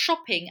doing your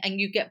shopping and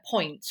you get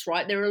points,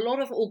 right? There are a lot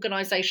of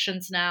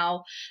organizations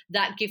now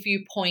that give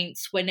you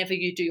points whenever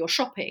you do your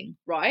shopping,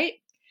 right?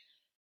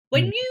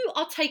 When you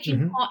are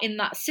taking part in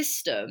that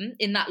system,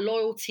 in that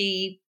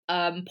loyalty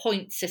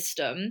point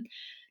system,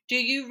 do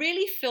you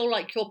really feel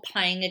like you're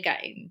playing a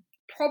game?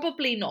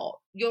 Probably not.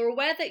 You're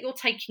aware that you're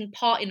taking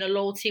part in a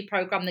loyalty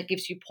program that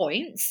gives you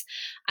points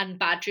and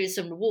badges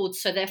and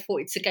rewards, so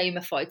therefore it's a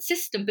gamified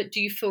system, but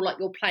do you feel like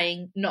you're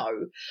playing?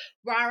 No.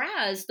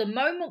 Whereas the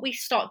moment we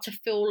start to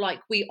feel like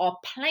we are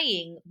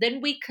playing,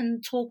 then we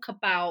can talk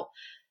about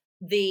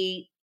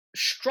the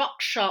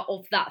structure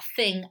of that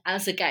thing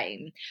as a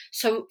game.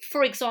 So,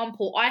 for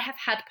example, I have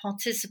had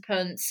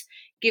participants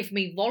give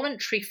me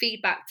voluntary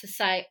feedback to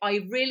say,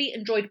 I really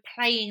enjoyed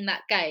playing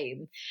that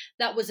game.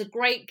 That was a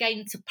great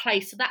game to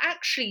play. So they're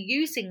actually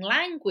using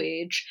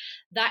language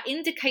that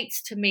indicates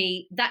to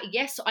me that,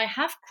 yes, I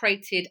have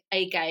created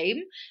a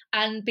game.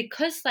 And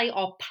because they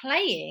are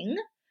playing,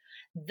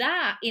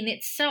 that in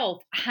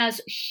itself has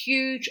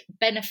huge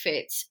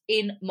benefits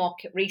in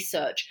market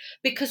research.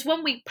 Because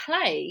when we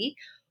play,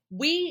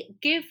 we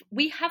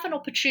have an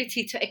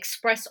opportunity to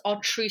express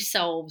our true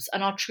selves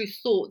and our true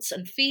thoughts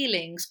and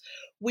feelings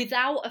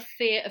without a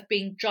fear of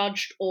being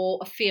judged or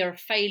a fear of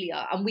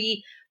failure. And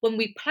when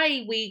we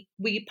play,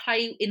 we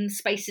play in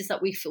spaces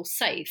that we feel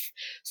safe.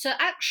 So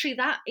actually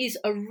that is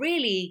a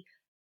really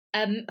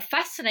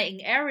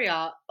fascinating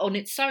area on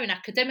its own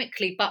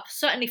academically, but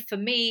certainly for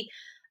me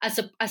as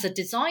a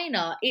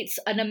designer, it's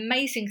an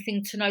amazing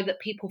thing to know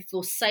that people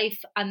feel safe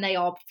and they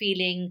are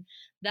feeling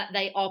that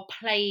they are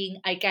playing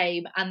a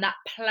game, and that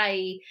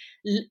play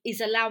is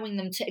allowing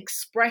them to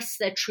express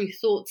their true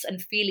thoughts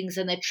and feelings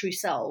and their true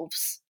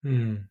selves.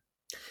 You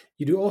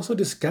do also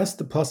discuss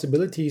the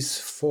possibilities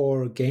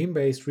for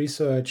game-based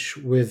research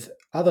with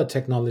other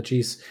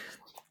technologies.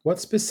 What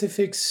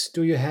specifics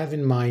do you have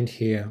in mind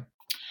here?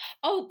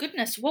 Oh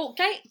goodness! Well,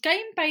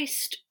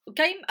 game-based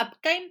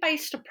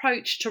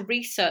approach to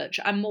research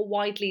and more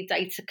widely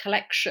data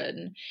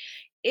collection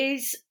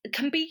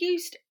can be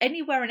used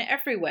anywhere and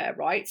everywhere,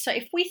 right? So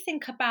if we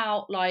think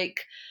about like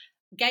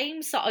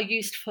games that are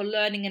used for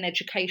learning and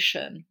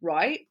education,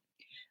 right?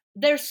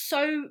 There's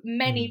so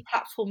many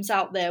platforms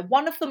out there.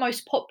 One of the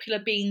most popular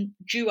being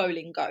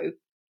Duolingo.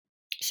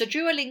 So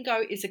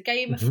Duolingo is a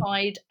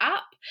gamified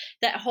app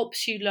that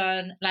helps you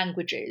learn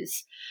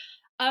languages.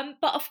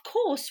 But of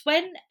course,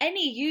 when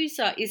any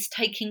user is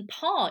taking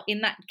part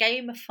in that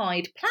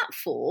gamified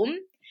platform,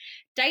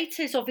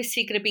 data is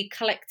obviously going to be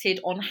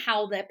collected on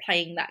how they're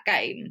playing that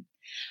game.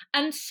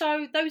 And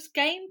so those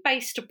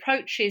game-based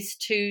approaches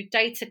to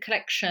data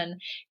collection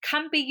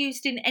can be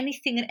used in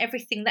anything and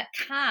everything that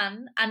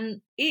can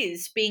and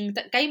is being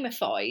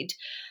gamified.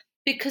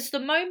 Because the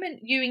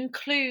moment you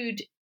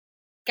include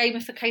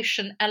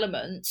gamification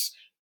elements,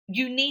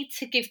 you need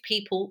to give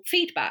people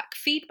feedback.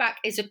 Feedback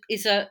is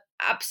a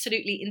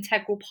absolutely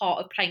integral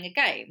part of playing a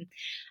game.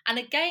 And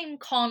a game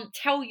can't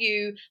tell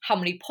you how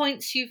many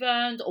points you've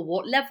earned or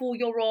what level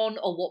you're on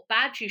or what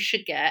badge you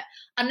should get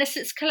unless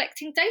it's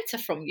collecting data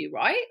from you,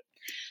 right?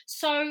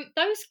 So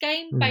those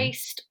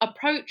game-based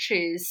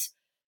approaches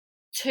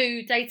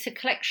to data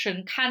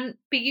collection can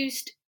be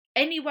used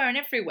anywhere and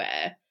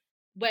everywhere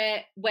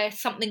where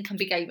something can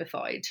be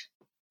gamified.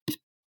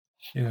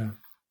 Yeah.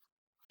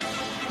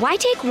 Why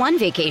take one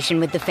vacation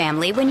with the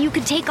family when you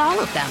could take all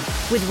of them?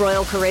 With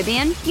Royal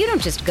Caribbean, you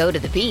don't just go to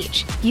the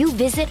beach. You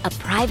visit a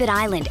private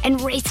island and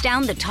race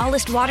down the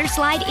tallest water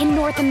slide in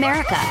North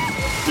America.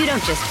 You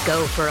don't just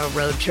go for a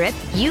road trip.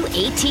 You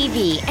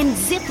ATV and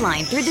zip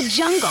line through the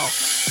jungle.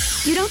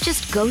 You don't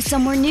just go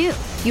somewhere new.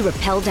 You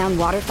rappel down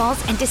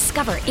waterfalls and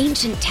discover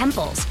ancient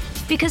temples.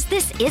 Because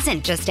this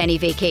isn't just any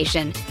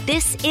vacation.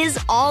 This is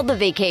all the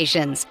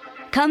vacations.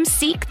 Come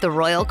seek the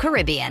Royal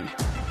Caribbean.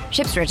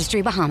 Ships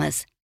Registry,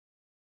 Bahamas.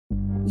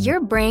 Your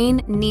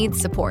brain needs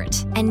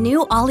support, and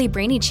new Ollie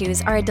Brainy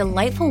Chews are a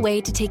delightful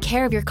way to take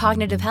care of your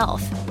cognitive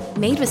health.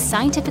 Made with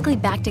scientifically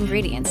backed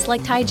ingredients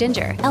like Thai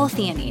ginger,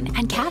 L-theanine,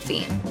 and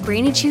caffeine,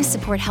 Brainy Chews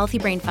support healthy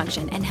brain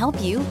function and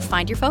help you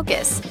find your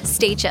focus,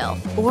 stay chill,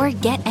 or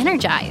get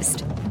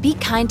energized. Be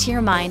kind to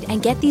your mind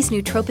and get these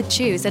nootropic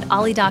chews at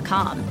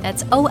ollie.com.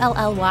 That's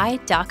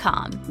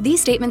OLLY.com.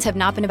 These statements have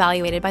not been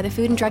evaluated by the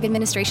Food and Drug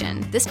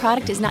Administration. This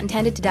product is not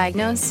intended to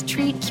diagnose,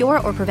 treat, cure,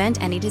 or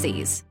prevent any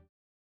disease.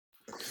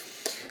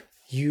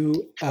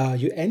 You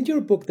end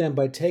your book then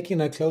by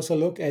taking a closer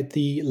look at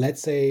the,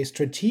 let's say,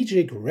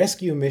 strategic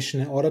rescue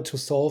mission in order to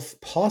solve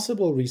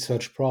possible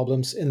research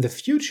problems in the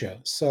future.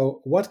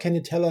 So what can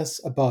you tell us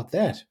about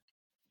that?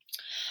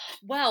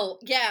 Well,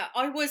 yeah,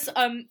 I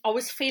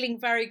was feeling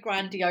very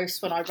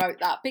grandiose when I wrote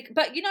that.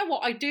 But you know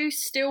what? I do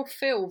still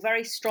feel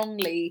very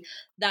strongly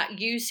that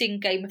using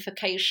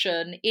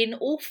gamification in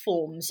all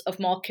forms of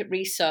market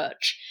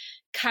research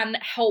can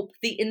help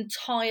the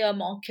entire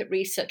market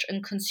research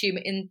and consumer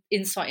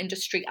insight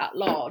industry at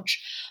large.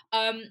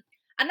 And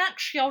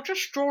actually, I'll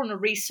just draw on a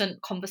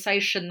recent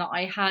conversation that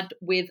I had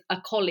with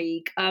a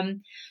colleague.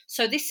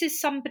 So this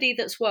is somebody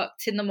that's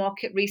worked in the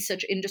market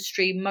research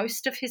industry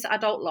most of his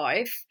adult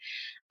life.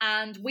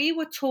 And we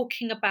were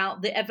talking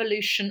about the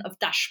evolution of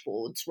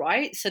dashboards,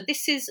 right? So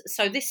this is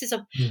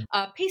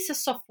a piece of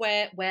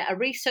software where a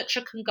researcher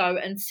can go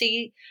and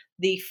see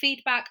the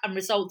feedback and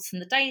results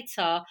and the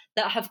data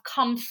that have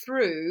come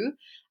through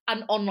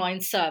an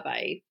online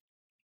survey.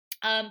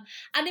 And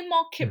in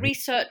market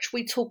research,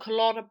 we talk a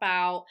lot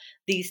about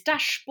these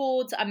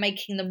dashboards and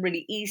making them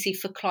really easy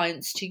for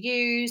clients to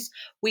use.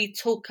 We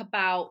talk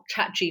about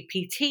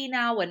ChatGPT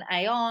now and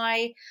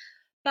AI,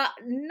 but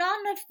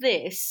none of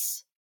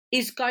this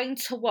is going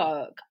to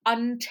work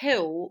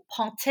until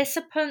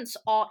participants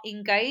are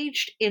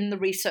engaged in the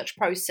research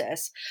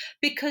process,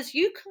 because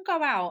you can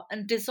go out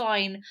and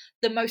design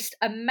the most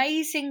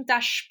amazing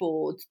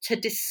dashboard to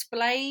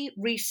display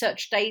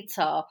research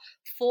data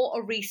for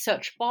a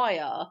research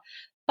buyer.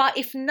 But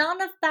if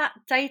none of that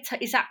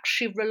data is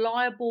actually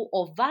reliable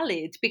or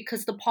valid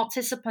because the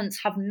participants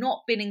have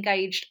not been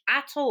engaged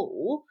at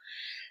all,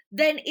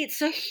 then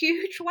it's a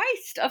huge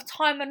waste of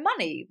time and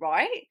money,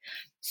 right?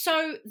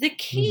 So the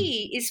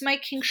key is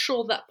making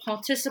sure that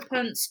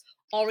participants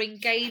are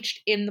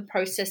engaged in the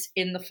process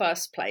in the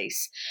first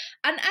place.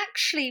 And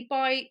actually,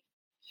 by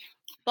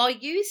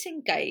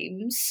using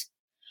games,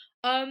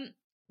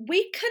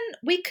 we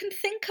can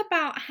think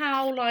about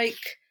how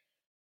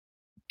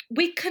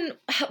we can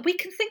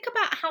think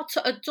about how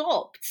to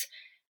adopt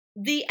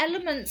the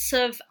elements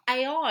of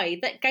AI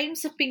that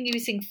games have been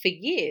using for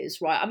years,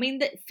 right? I mean,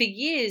 that for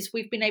years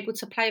we've been able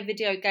to play a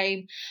video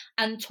game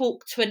and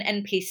talk to an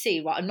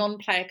NPC, right? A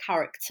non-player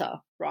character,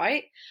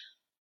 right?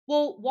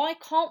 Well, why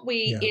can't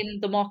we in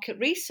the market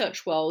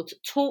research world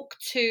talk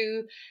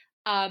to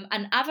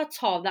an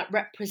avatar that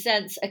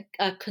represents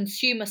a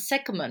consumer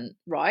segment,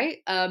 right?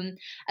 A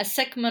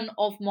segment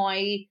of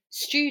my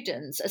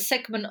students, a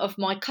segment of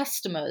my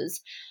customers,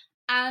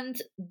 and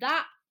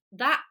that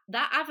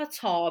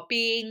avatar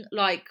being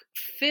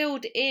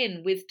filled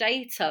in with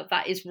data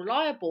that is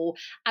reliable,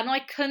 and I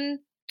can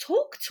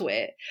talk to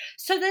it.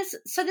 So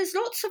there's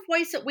lots of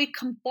ways that we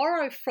can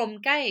borrow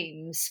from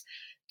games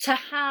to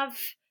have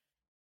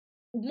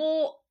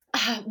more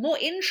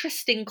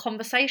interesting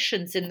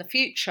conversations in the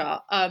future,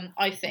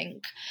 I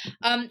think.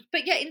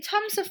 But yeah, in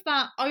terms of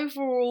that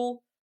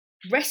overall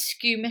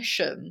rescue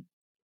mission,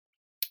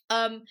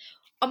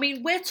 I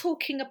mean, we're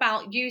talking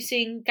about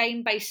using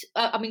game-based.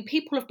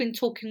 People have been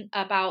talking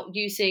about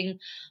using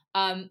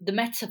the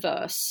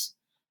metaverse,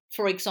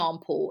 for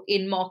example,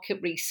 in market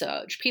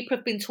research. People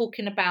have been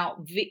talking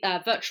about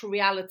virtual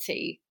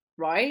reality,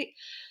 right?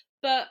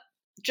 But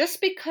just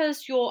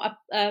because you're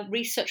a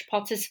research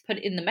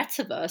participant in the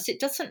metaverse, it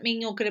doesn't mean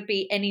you're going to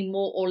be any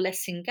more or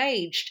less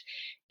engaged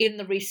in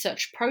the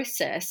research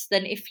process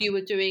than if you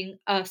were doing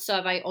a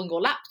survey on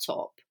your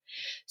laptop.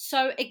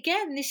 So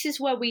again, this is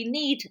where we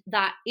need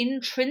that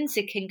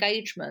intrinsic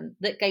engagement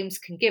that games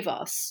can give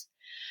us.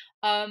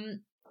 I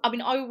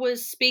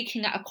was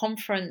speaking at a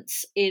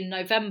conference in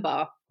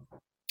November,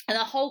 and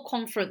the whole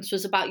conference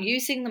was about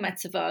using the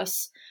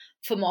metaverse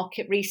for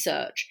market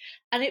research.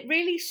 And it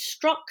really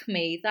struck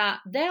me that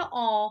there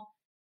are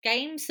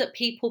games that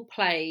people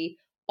play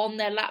on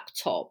their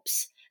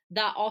laptops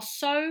that are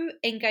so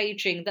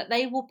engaging that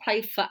they will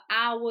play for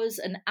hours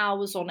and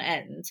hours on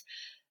end.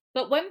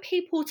 But when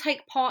people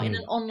take part in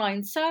an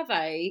online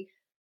survey,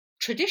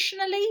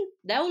 traditionally,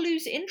 they'll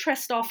lose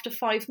interest after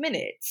 5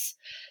 minutes.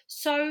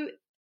 So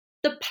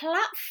the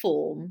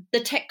platform, the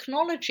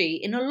technology,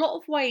 in a lot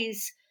of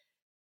ways,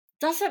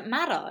 doesn't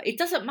matter. It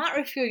doesn't matter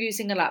if you're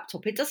using a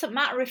laptop. It doesn't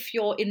matter if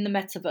you're in the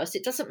metaverse.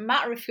 It doesn't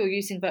matter if you're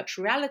using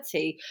virtual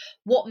reality.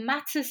 What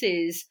matters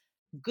is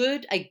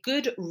a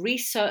good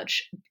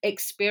research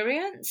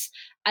experience,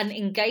 an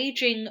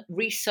engaging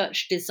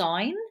research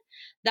design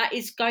that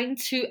is going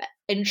to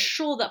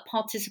ensure that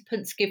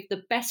participants give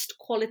the best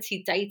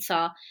quality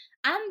data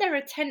and their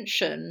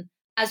attention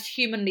as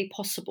humanly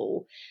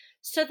possible.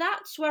 So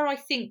that's where I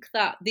think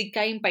that the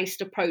game-based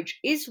approach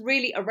is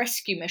really a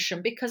rescue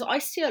mission, because I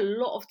see a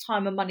lot of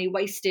time and money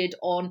wasted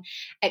on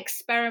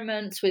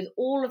experiments with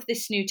all of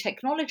this new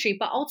technology,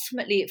 but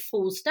ultimately it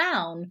falls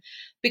down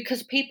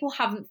because people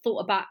haven't thought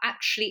about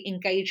actually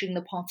engaging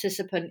the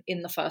participant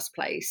in the first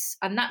place.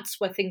 And that's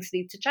where things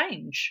need to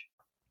change.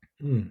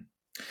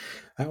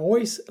 I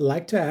always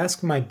like to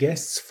ask my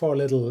guests for a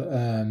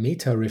little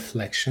meta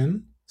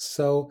reflection.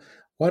 So,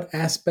 what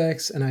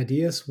aspects and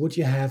ideas would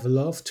you have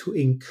loved to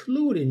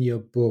include in your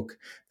book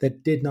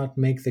that did not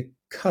make the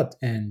cut?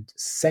 And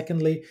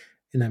secondly,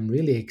 and I'm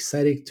really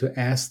excited to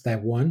ask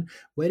that one,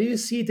 where do you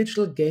see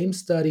digital game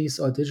studies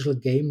or digital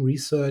game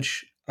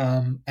research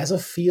as a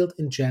field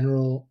in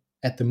general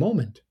at the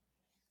moment?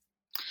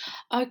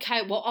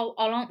 Okay, well,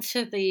 I'll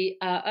answer the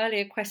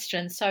earlier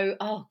question. So,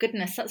 oh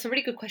goodness, that's a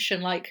really good question.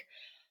 Like,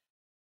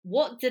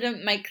 what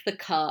didn't make the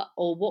cut,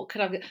 or what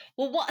could I?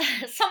 Well, what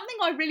something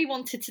I really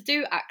wanted to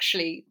do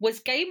actually was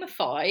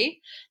gamify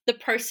the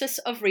process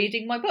of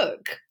reading my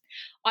book.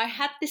 I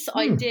had this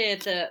idea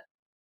that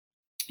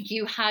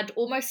you had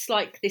almost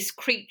like this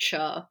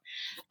creature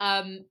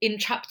in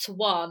chapter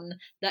 1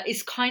 that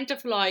is kind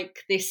of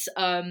like this,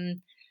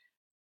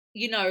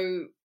 you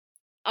know.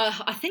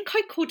 I think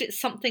I called it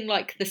something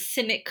like the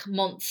cynic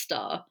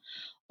monster,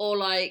 or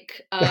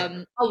like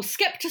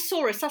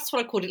Skeptosaurus. That's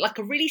what I called it, like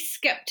a really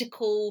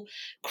skeptical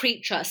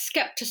creature, a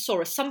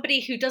Skeptosaurus,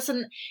 somebody who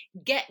doesn't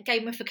get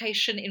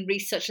gamification in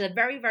research. They're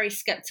very, very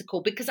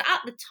skeptical, because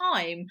at the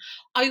time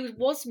I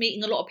was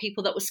meeting a lot of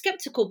people that were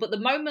skeptical, but the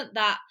moment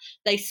that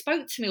they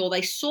spoke to me or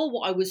they saw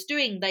what I was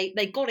doing,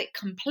 they got it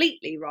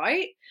completely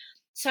right.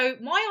 So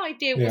my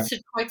idea was to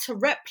try to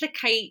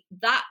replicate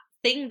that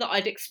thing that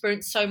I'd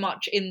experienced so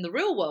much in the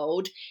real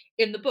world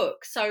in the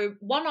book. So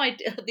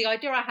the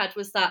idea I had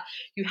was that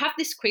you have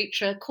this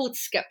creature called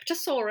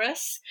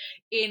Skeptosaurus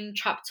in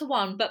chapter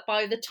 1, but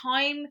by the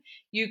time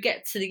you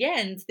get to the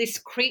end, this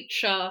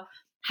creature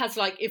has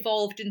like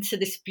evolved into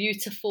this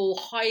beautiful,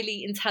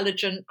 highly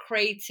intelligent,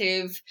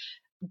 creative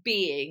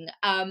being,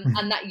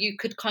 and that you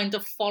could kind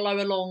of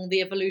follow along the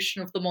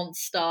evolution of the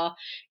monster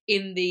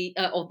in the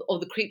or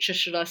the creature,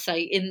 should I say,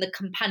 in the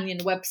companion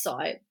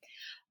website.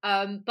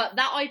 But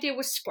that idea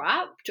was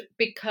scrapped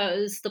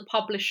because the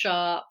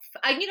publisher,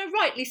 and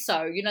rightly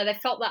so, they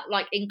felt that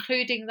like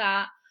including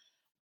that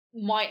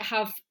might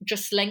have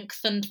just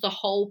lengthened the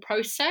whole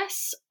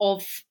process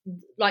of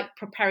like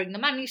preparing the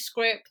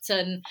manuscript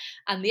and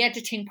the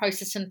editing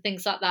process and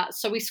things like that.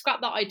 So we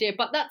scrapped that idea,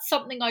 but that's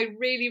something I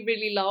really,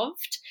 really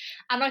loved,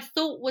 and I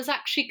thought was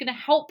actually going to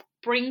help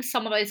bring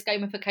some of those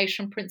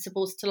gamification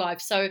principles to life.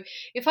 So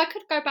if I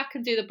could go back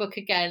and do the book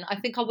again, I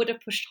think I would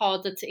have pushed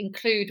harder to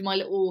include my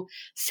little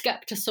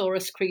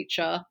Skeptosaurus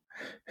creature.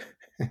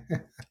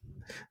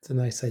 It's a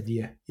nice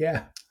idea.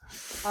 Yeah.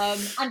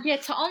 And yeah,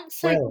 to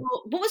answer,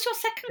 what was your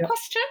second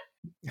question?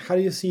 How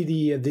do you see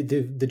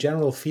the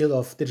general field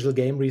of digital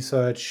game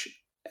research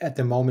at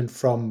the moment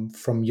from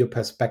your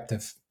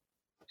perspective?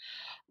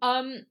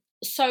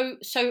 So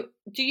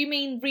do you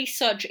mean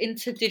research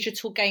into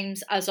digital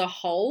games as a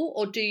whole,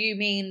 or do you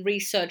mean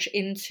research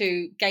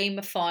into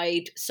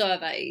gamified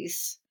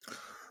surveys?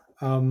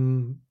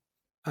 I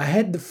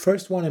had the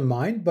first one in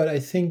mind, but I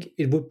think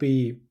it would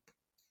be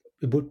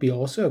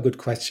also a good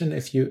question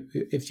if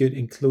you'd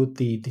include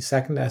the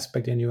second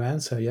aspect in your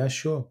answer. Yeah,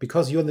 sure.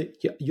 Because you're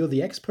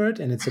the expert,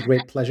 and it's a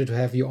great pleasure to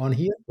have you on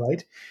here,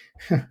 right?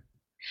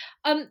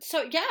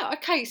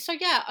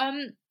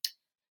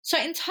 So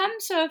in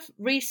terms of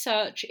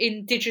research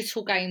in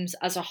digital games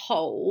as a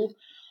whole,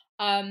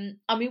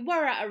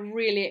 we're at a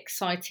really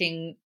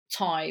exciting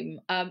time.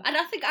 And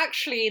I think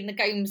actually in the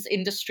games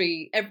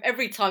industry,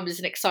 every time is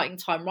an exciting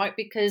time, right?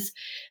 Because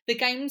the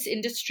games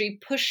industry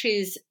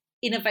pushes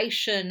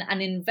innovation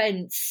and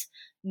invents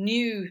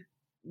new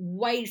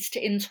ways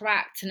to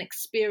interact and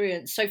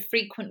experience so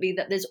frequently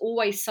that there's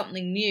always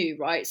something new,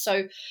 right?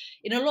 So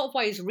in a lot of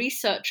ways,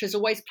 researchers are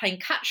always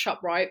playing catch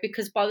up, right?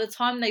 Because by the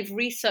time they've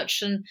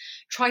researched and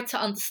tried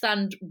to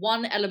understand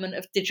one element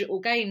of digital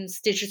games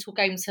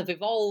have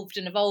evolved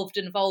and evolved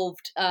and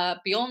evolved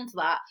beyond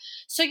that.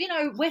 So,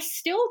 we're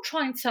still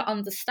trying to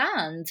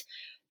understand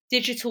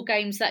digital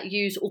games that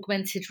use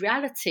augmented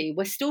reality.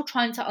 We're still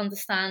trying to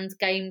understand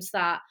games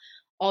that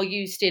are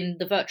used in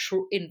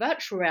virtual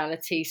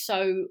reality.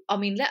 So,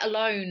 let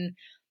alone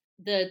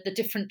the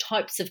different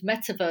types of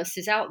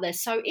metaverses out there.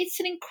 So it's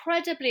an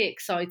incredibly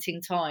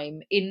exciting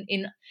time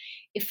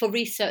for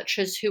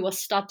researchers who are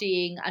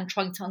studying and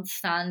trying to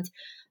understand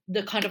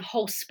the kind of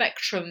whole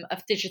spectrum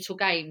of digital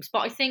games.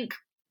 But I think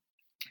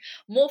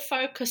more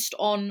focused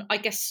on, I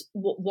guess,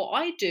 what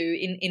I do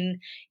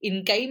in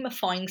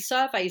gamifying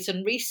surveys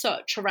and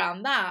research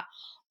around that,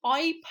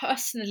 I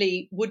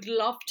personally would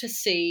love to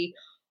see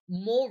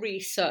more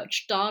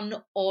research done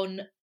on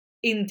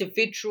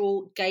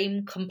individual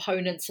game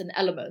components and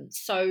elements.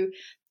 So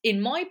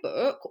in my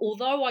book,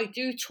 although I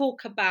do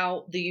talk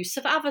about the use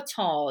of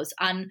avatars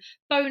and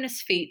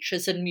bonus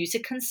features and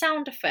music and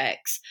sound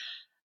effects,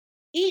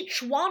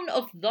 each one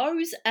of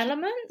those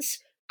elements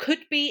could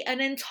be an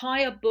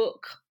entire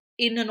book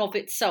in and of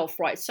itself,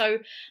 right? So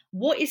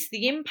what is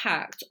the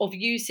impact of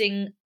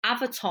using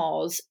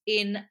avatars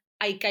in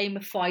a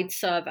gamified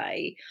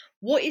survey?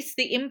 What is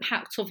the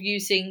impact of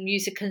using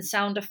music and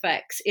sound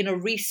effects in a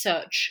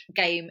research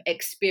game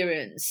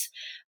experience,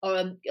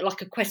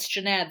 like a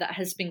questionnaire that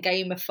has been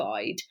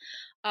gamified?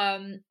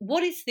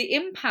 What is the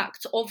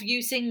impact of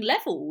using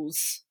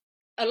levels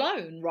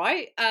alone,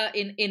 right?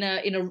 In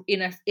a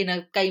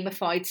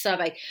gamified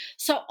survey.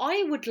 So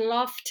I would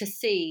love to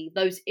see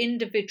those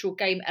individual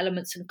game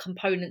elements and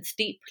components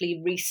deeply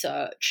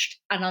researched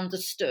and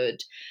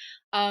understood.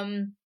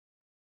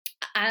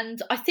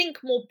 And I think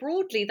more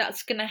broadly,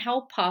 that's going to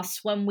help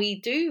us when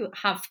we do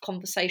have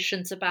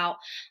conversations about,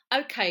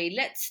 okay,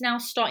 let's now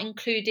start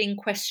including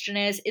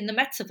questionnaires in the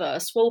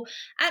metaverse. Well,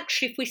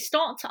 actually, if we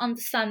start to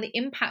understand the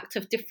impact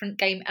of different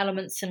game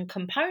elements and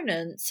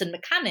components and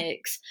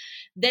mechanics,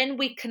 then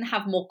we can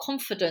have more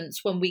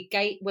confidence when we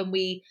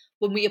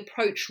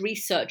approach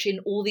research in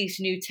all these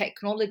new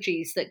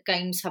technologies that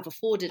games have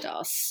afforded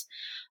us.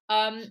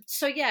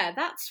 So yeah,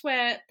 that's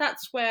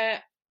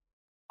where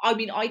I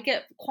mean, I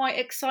get quite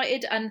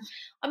excited. And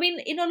I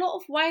mean, in a lot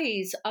of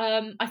ways,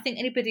 I think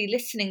anybody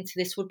listening to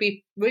this would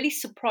be really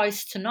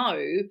surprised to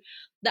know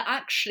that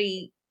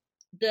actually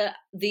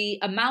the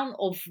amount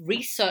of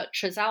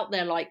researchers out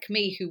there like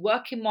me who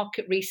work in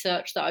market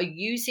research that are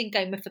using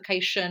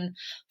gamification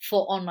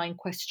for online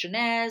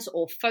questionnaires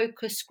or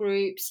focus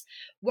groups,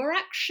 we're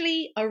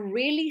actually a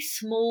really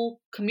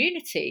small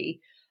community.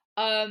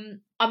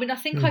 I mean, I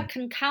think I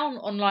can count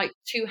on like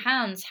two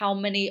hands how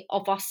many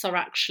of us are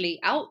actually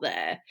out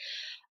there.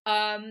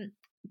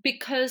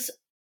 Because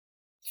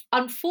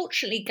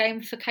unfortunately,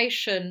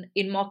 gamification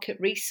in market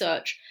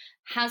research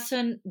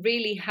hasn't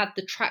really had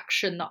the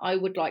traction that I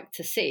would like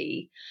to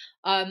see.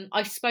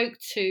 I spoke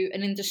to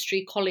an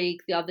industry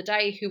colleague the other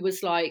day who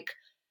was like,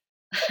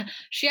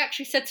 she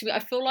actually said to me, I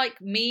feel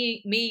like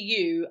me,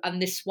 you, and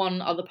this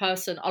one other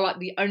person are like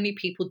the only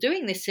people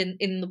doing this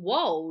in the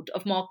world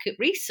of market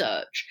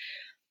research.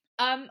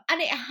 And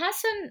it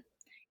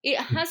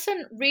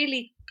hasn't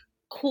really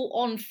caught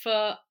on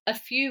for a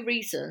few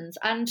reasons.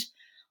 And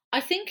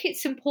I think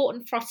it's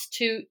important for us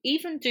to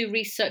even do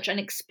research and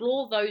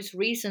explore those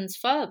reasons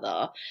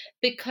further,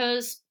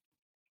 because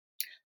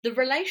the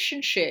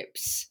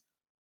relationships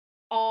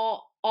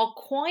are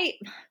quite,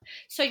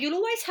 so you'll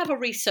always have a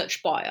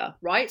research buyer,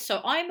 right?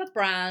 So I'm a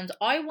brand,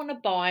 I want to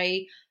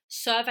buy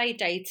survey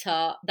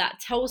data that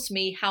tells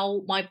me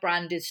how my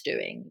brand is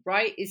doing,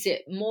 right? Is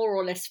it more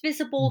or less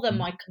visible than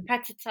my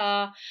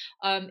competitor?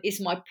 Is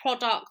my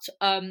product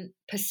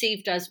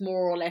perceived as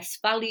more or less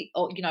value,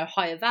 or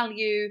higher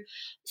value?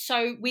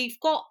 So we've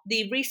got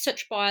the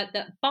research buyer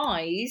that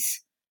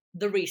buys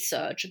the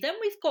research. Then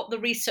we've got the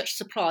research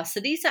supplier. So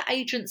these are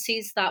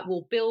agencies that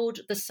will build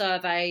the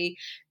survey,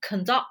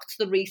 conduct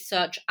the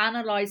research,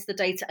 analyze the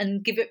data,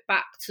 and give it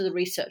back to the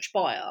research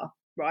buyer,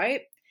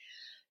 right?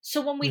 So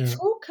when we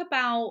talk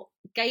about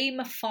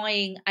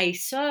gamifying a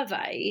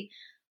survey,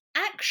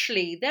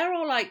 actually there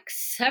are like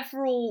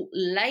several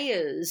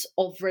layers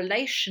of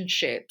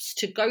relationships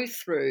to go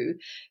through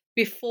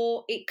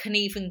before it can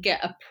even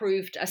get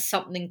approved as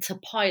something to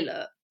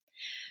pilot.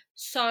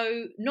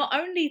 So not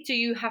only do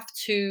you have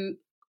to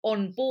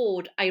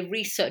onboard a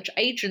research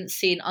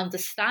agency in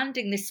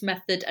understanding this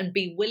method and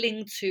be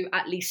willing to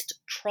at least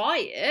try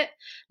it,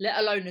 let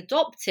alone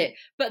adopt it,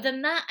 but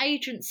then that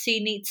agency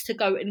needs to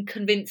go and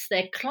convince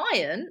their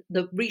client,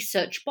 the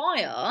research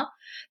buyer,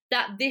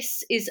 that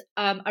this is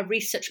a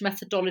research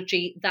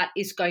methodology that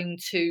is going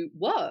to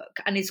work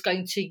and is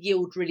going to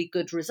yield really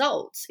good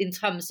results in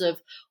terms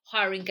of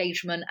higher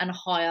engagement and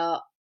higher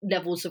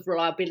levels of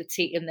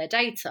reliability in their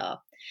data.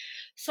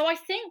 So I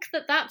think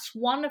that that's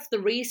one of the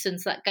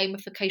reasons that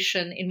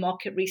gamification in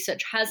market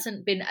research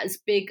hasn't been as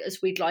big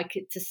as we'd like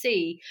it to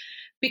see,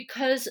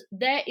 because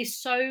there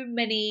is so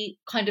many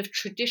kind of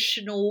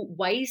traditional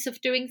ways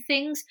of doing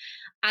things,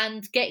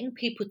 and getting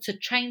people to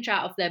change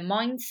out of their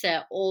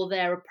mindset or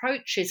their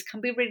approaches can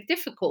be really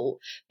difficult.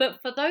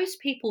 But for those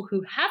people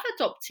who have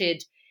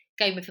adopted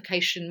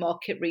gamification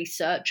market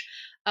research,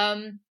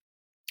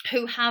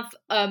 who have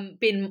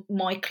been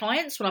my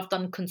clients when I've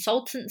done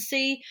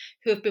consultancy,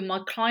 who have been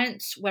my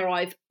clients where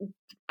I've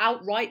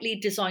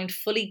outrightly designed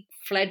fully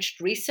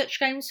fledged research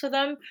games for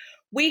them,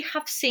 we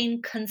have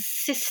seen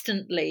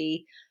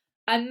consistently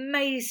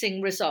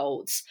amazing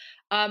results.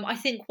 I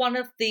think one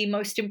of the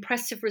most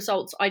impressive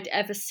results I'd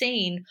ever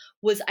seen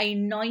was a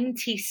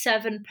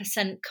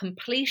 97%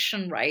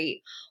 completion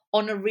rate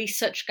on a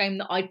research game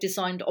that I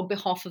designed on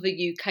behalf of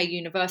a UK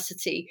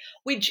university,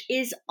 which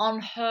is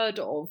unheard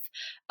of.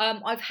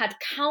 I've had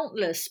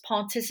countless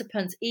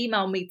participants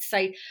email me to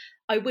say,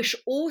 I wish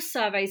all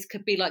surveys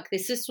could be like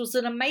this. This was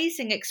an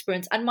amazing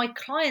experience. And my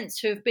clients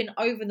who have been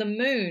over the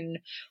moon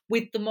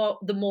with the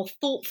more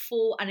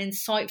thoughtful and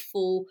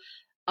insightful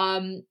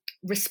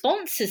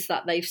responses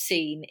that they've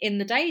seen in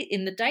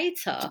the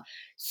data.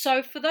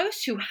 So for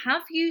those who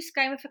have used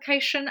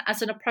gamification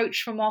as an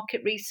approach for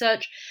market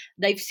research,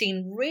 they've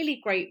seen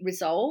really great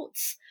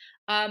results.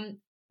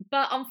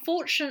 But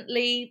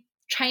unfortunately,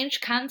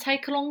 change can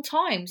take a long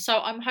time. So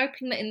I'm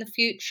hoping that in the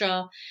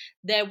future,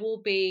 there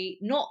will be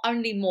not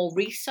only more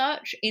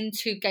research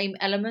into game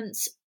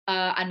elements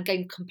and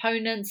game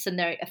components and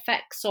their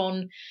effects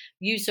on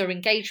user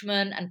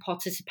engagement and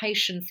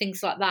participation,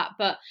 things like that,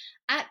 but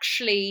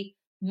actually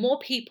more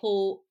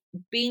people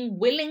being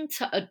willing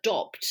to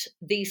adopt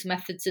these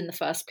methods in the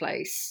first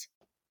place.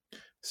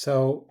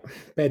 So,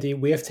 Betty,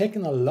 we have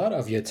taken a lot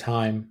of your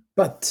time,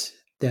 but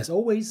there's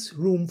always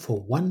room for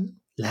one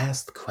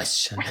last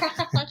question.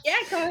 Yeah,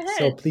 go ahead.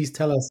 So please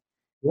tell us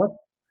what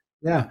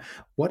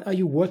are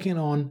you working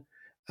on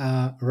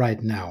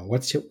right now?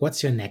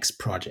 What's your next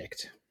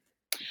project?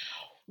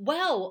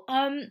 Well,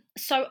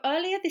 so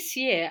earlier this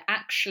year,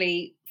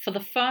 actually, for the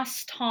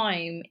first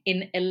time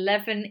in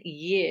 11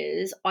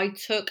 years, I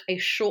took a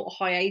short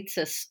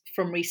hiatus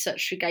from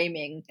research for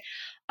gaming.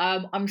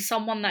 I'm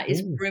someone that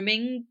is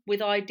brimming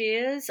with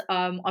ideas.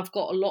 I've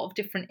got a lot of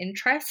different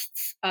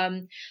interests.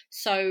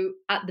 So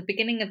at the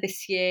beginning of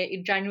this year,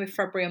 in January,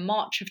 February, and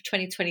March of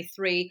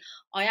 2023,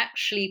 I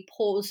actually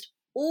paused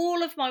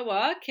all of my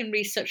work in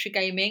research for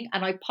gaming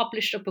and I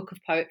published a book of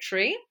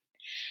poetry.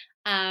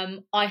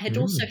 I had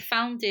also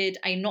founded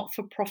a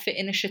not-for-profit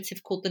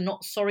initiative called the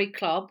Not Sorry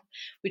Club,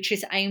 which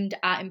is aimed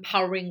at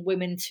empowering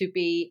women to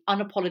be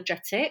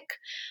unapologetic,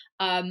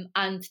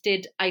 and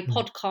did a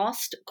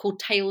podcast called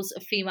Tales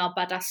of Female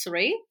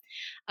Badassery,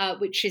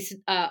 which is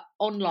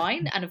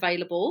online and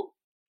available.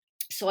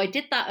 So I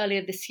did that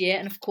earlier this year,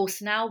 and of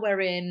course now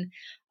we're in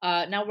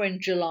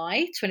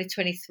July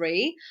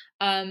 2023.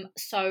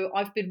 So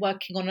I've been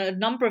working on a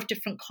number of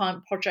different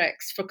client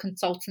projects for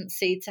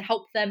consultancy to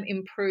help them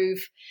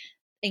improve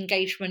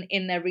engagement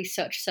in their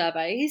research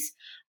surveys.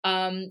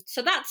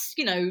 So that's,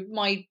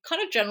 my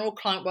kind of general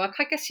client work,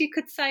 I guess you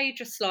could say,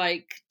 just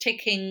like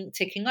ticking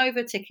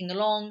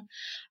along.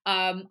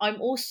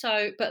 I'm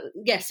also, but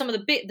yeah, some of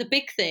the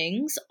big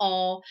things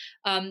are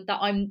that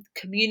I'm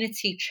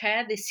community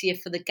chair this year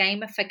for the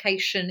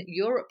Gamification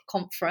Europe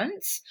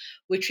conference,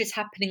 which is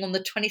happening on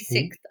the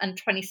 26th and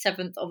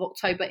 27th of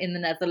October in the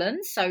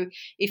Netherlands. So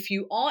if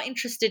you are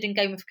interested in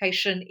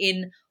gamification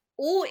in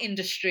all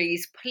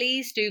industries,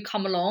 please do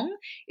come along.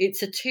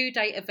 It's a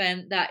 2-day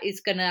event that is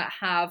going to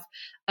have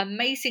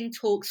amazing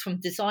talks from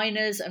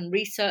designers and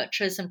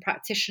researchers and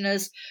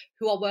practitioners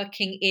who are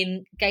working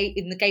in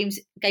the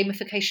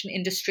gamification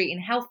industry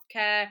in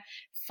healthcare,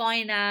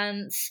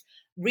 finance,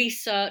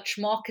 research,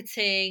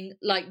 marketing,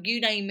 like you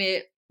name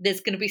it.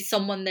 There's going to be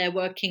someone there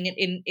working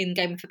in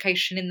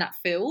gamification in that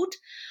field.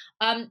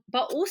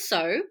 But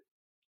also,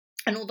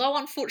 and although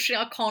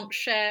unfortunately I can't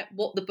share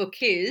what the book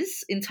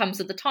is in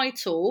terms of the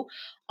title,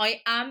 I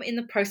am in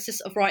the process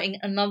of writing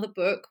another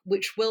book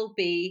which will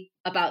be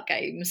about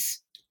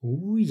games.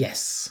 Oh,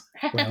 yes.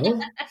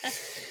 Well,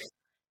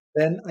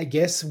 then I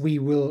guess we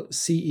will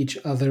see each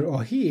other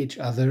or hear each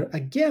other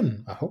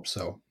again. I hope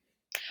so.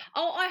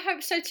 Oh, I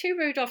hope so too,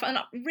 Rudolph. And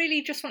I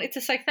really just wanted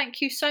to say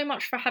thank you so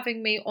much for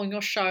having me on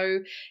your show.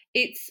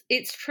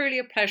 It's truly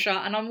a pleasure.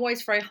 And I'm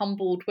always very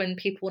humbled when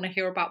people want to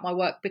hear about my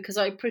work, because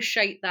I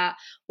appreciate that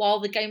while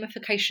the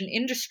gamification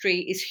industry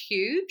is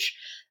huge,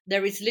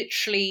 there is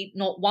literally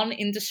not one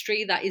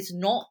industry that is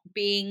not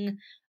being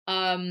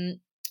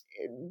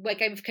where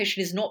gamification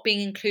is not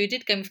being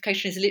included.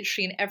 Gamification is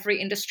literally in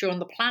every industry on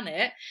the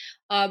planet.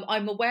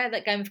 I'm aware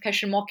that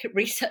gamification market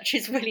research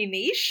is really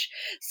niche.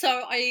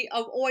 So I'm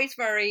always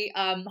very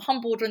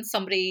humbled when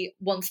somebody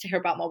wants to hear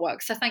about my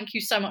work. So thank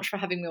you so much for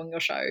having me on your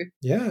show.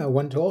 Yeah, I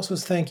want to also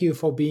thank you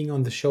for being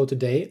on the show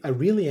today. I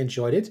really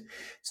enjoyed it.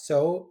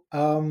 So,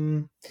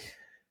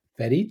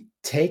 Betty,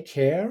 take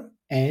care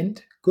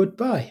and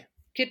goodbye.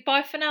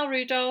 Goodbye for now,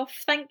 Rudolph.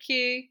 Thank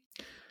you.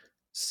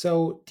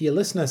 So, dear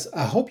listeners,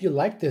 I hope you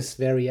liked this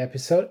very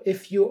episode.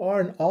 If you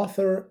are an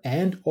author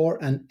and or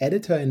an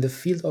editor in the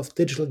field of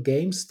digital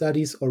game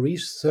studies or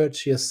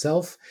research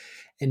yourself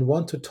and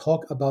want to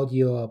talk about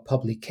your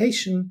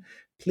publication,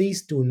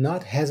 please do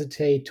not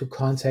hesitate to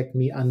contact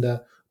me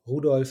under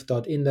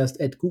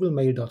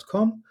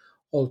rudolf.inderst@googlemail.com.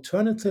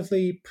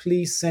 Alternatively,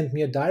 please send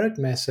me a direct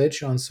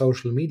message on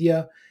social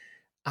media.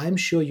 I'm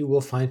sure you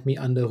will find me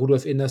under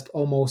Rudolf Inderst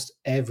almost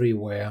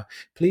everywhere.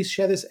 Please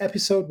share this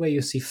episode where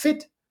you see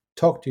fit.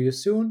 Talk to you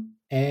soon,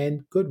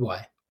 and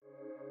goodbye.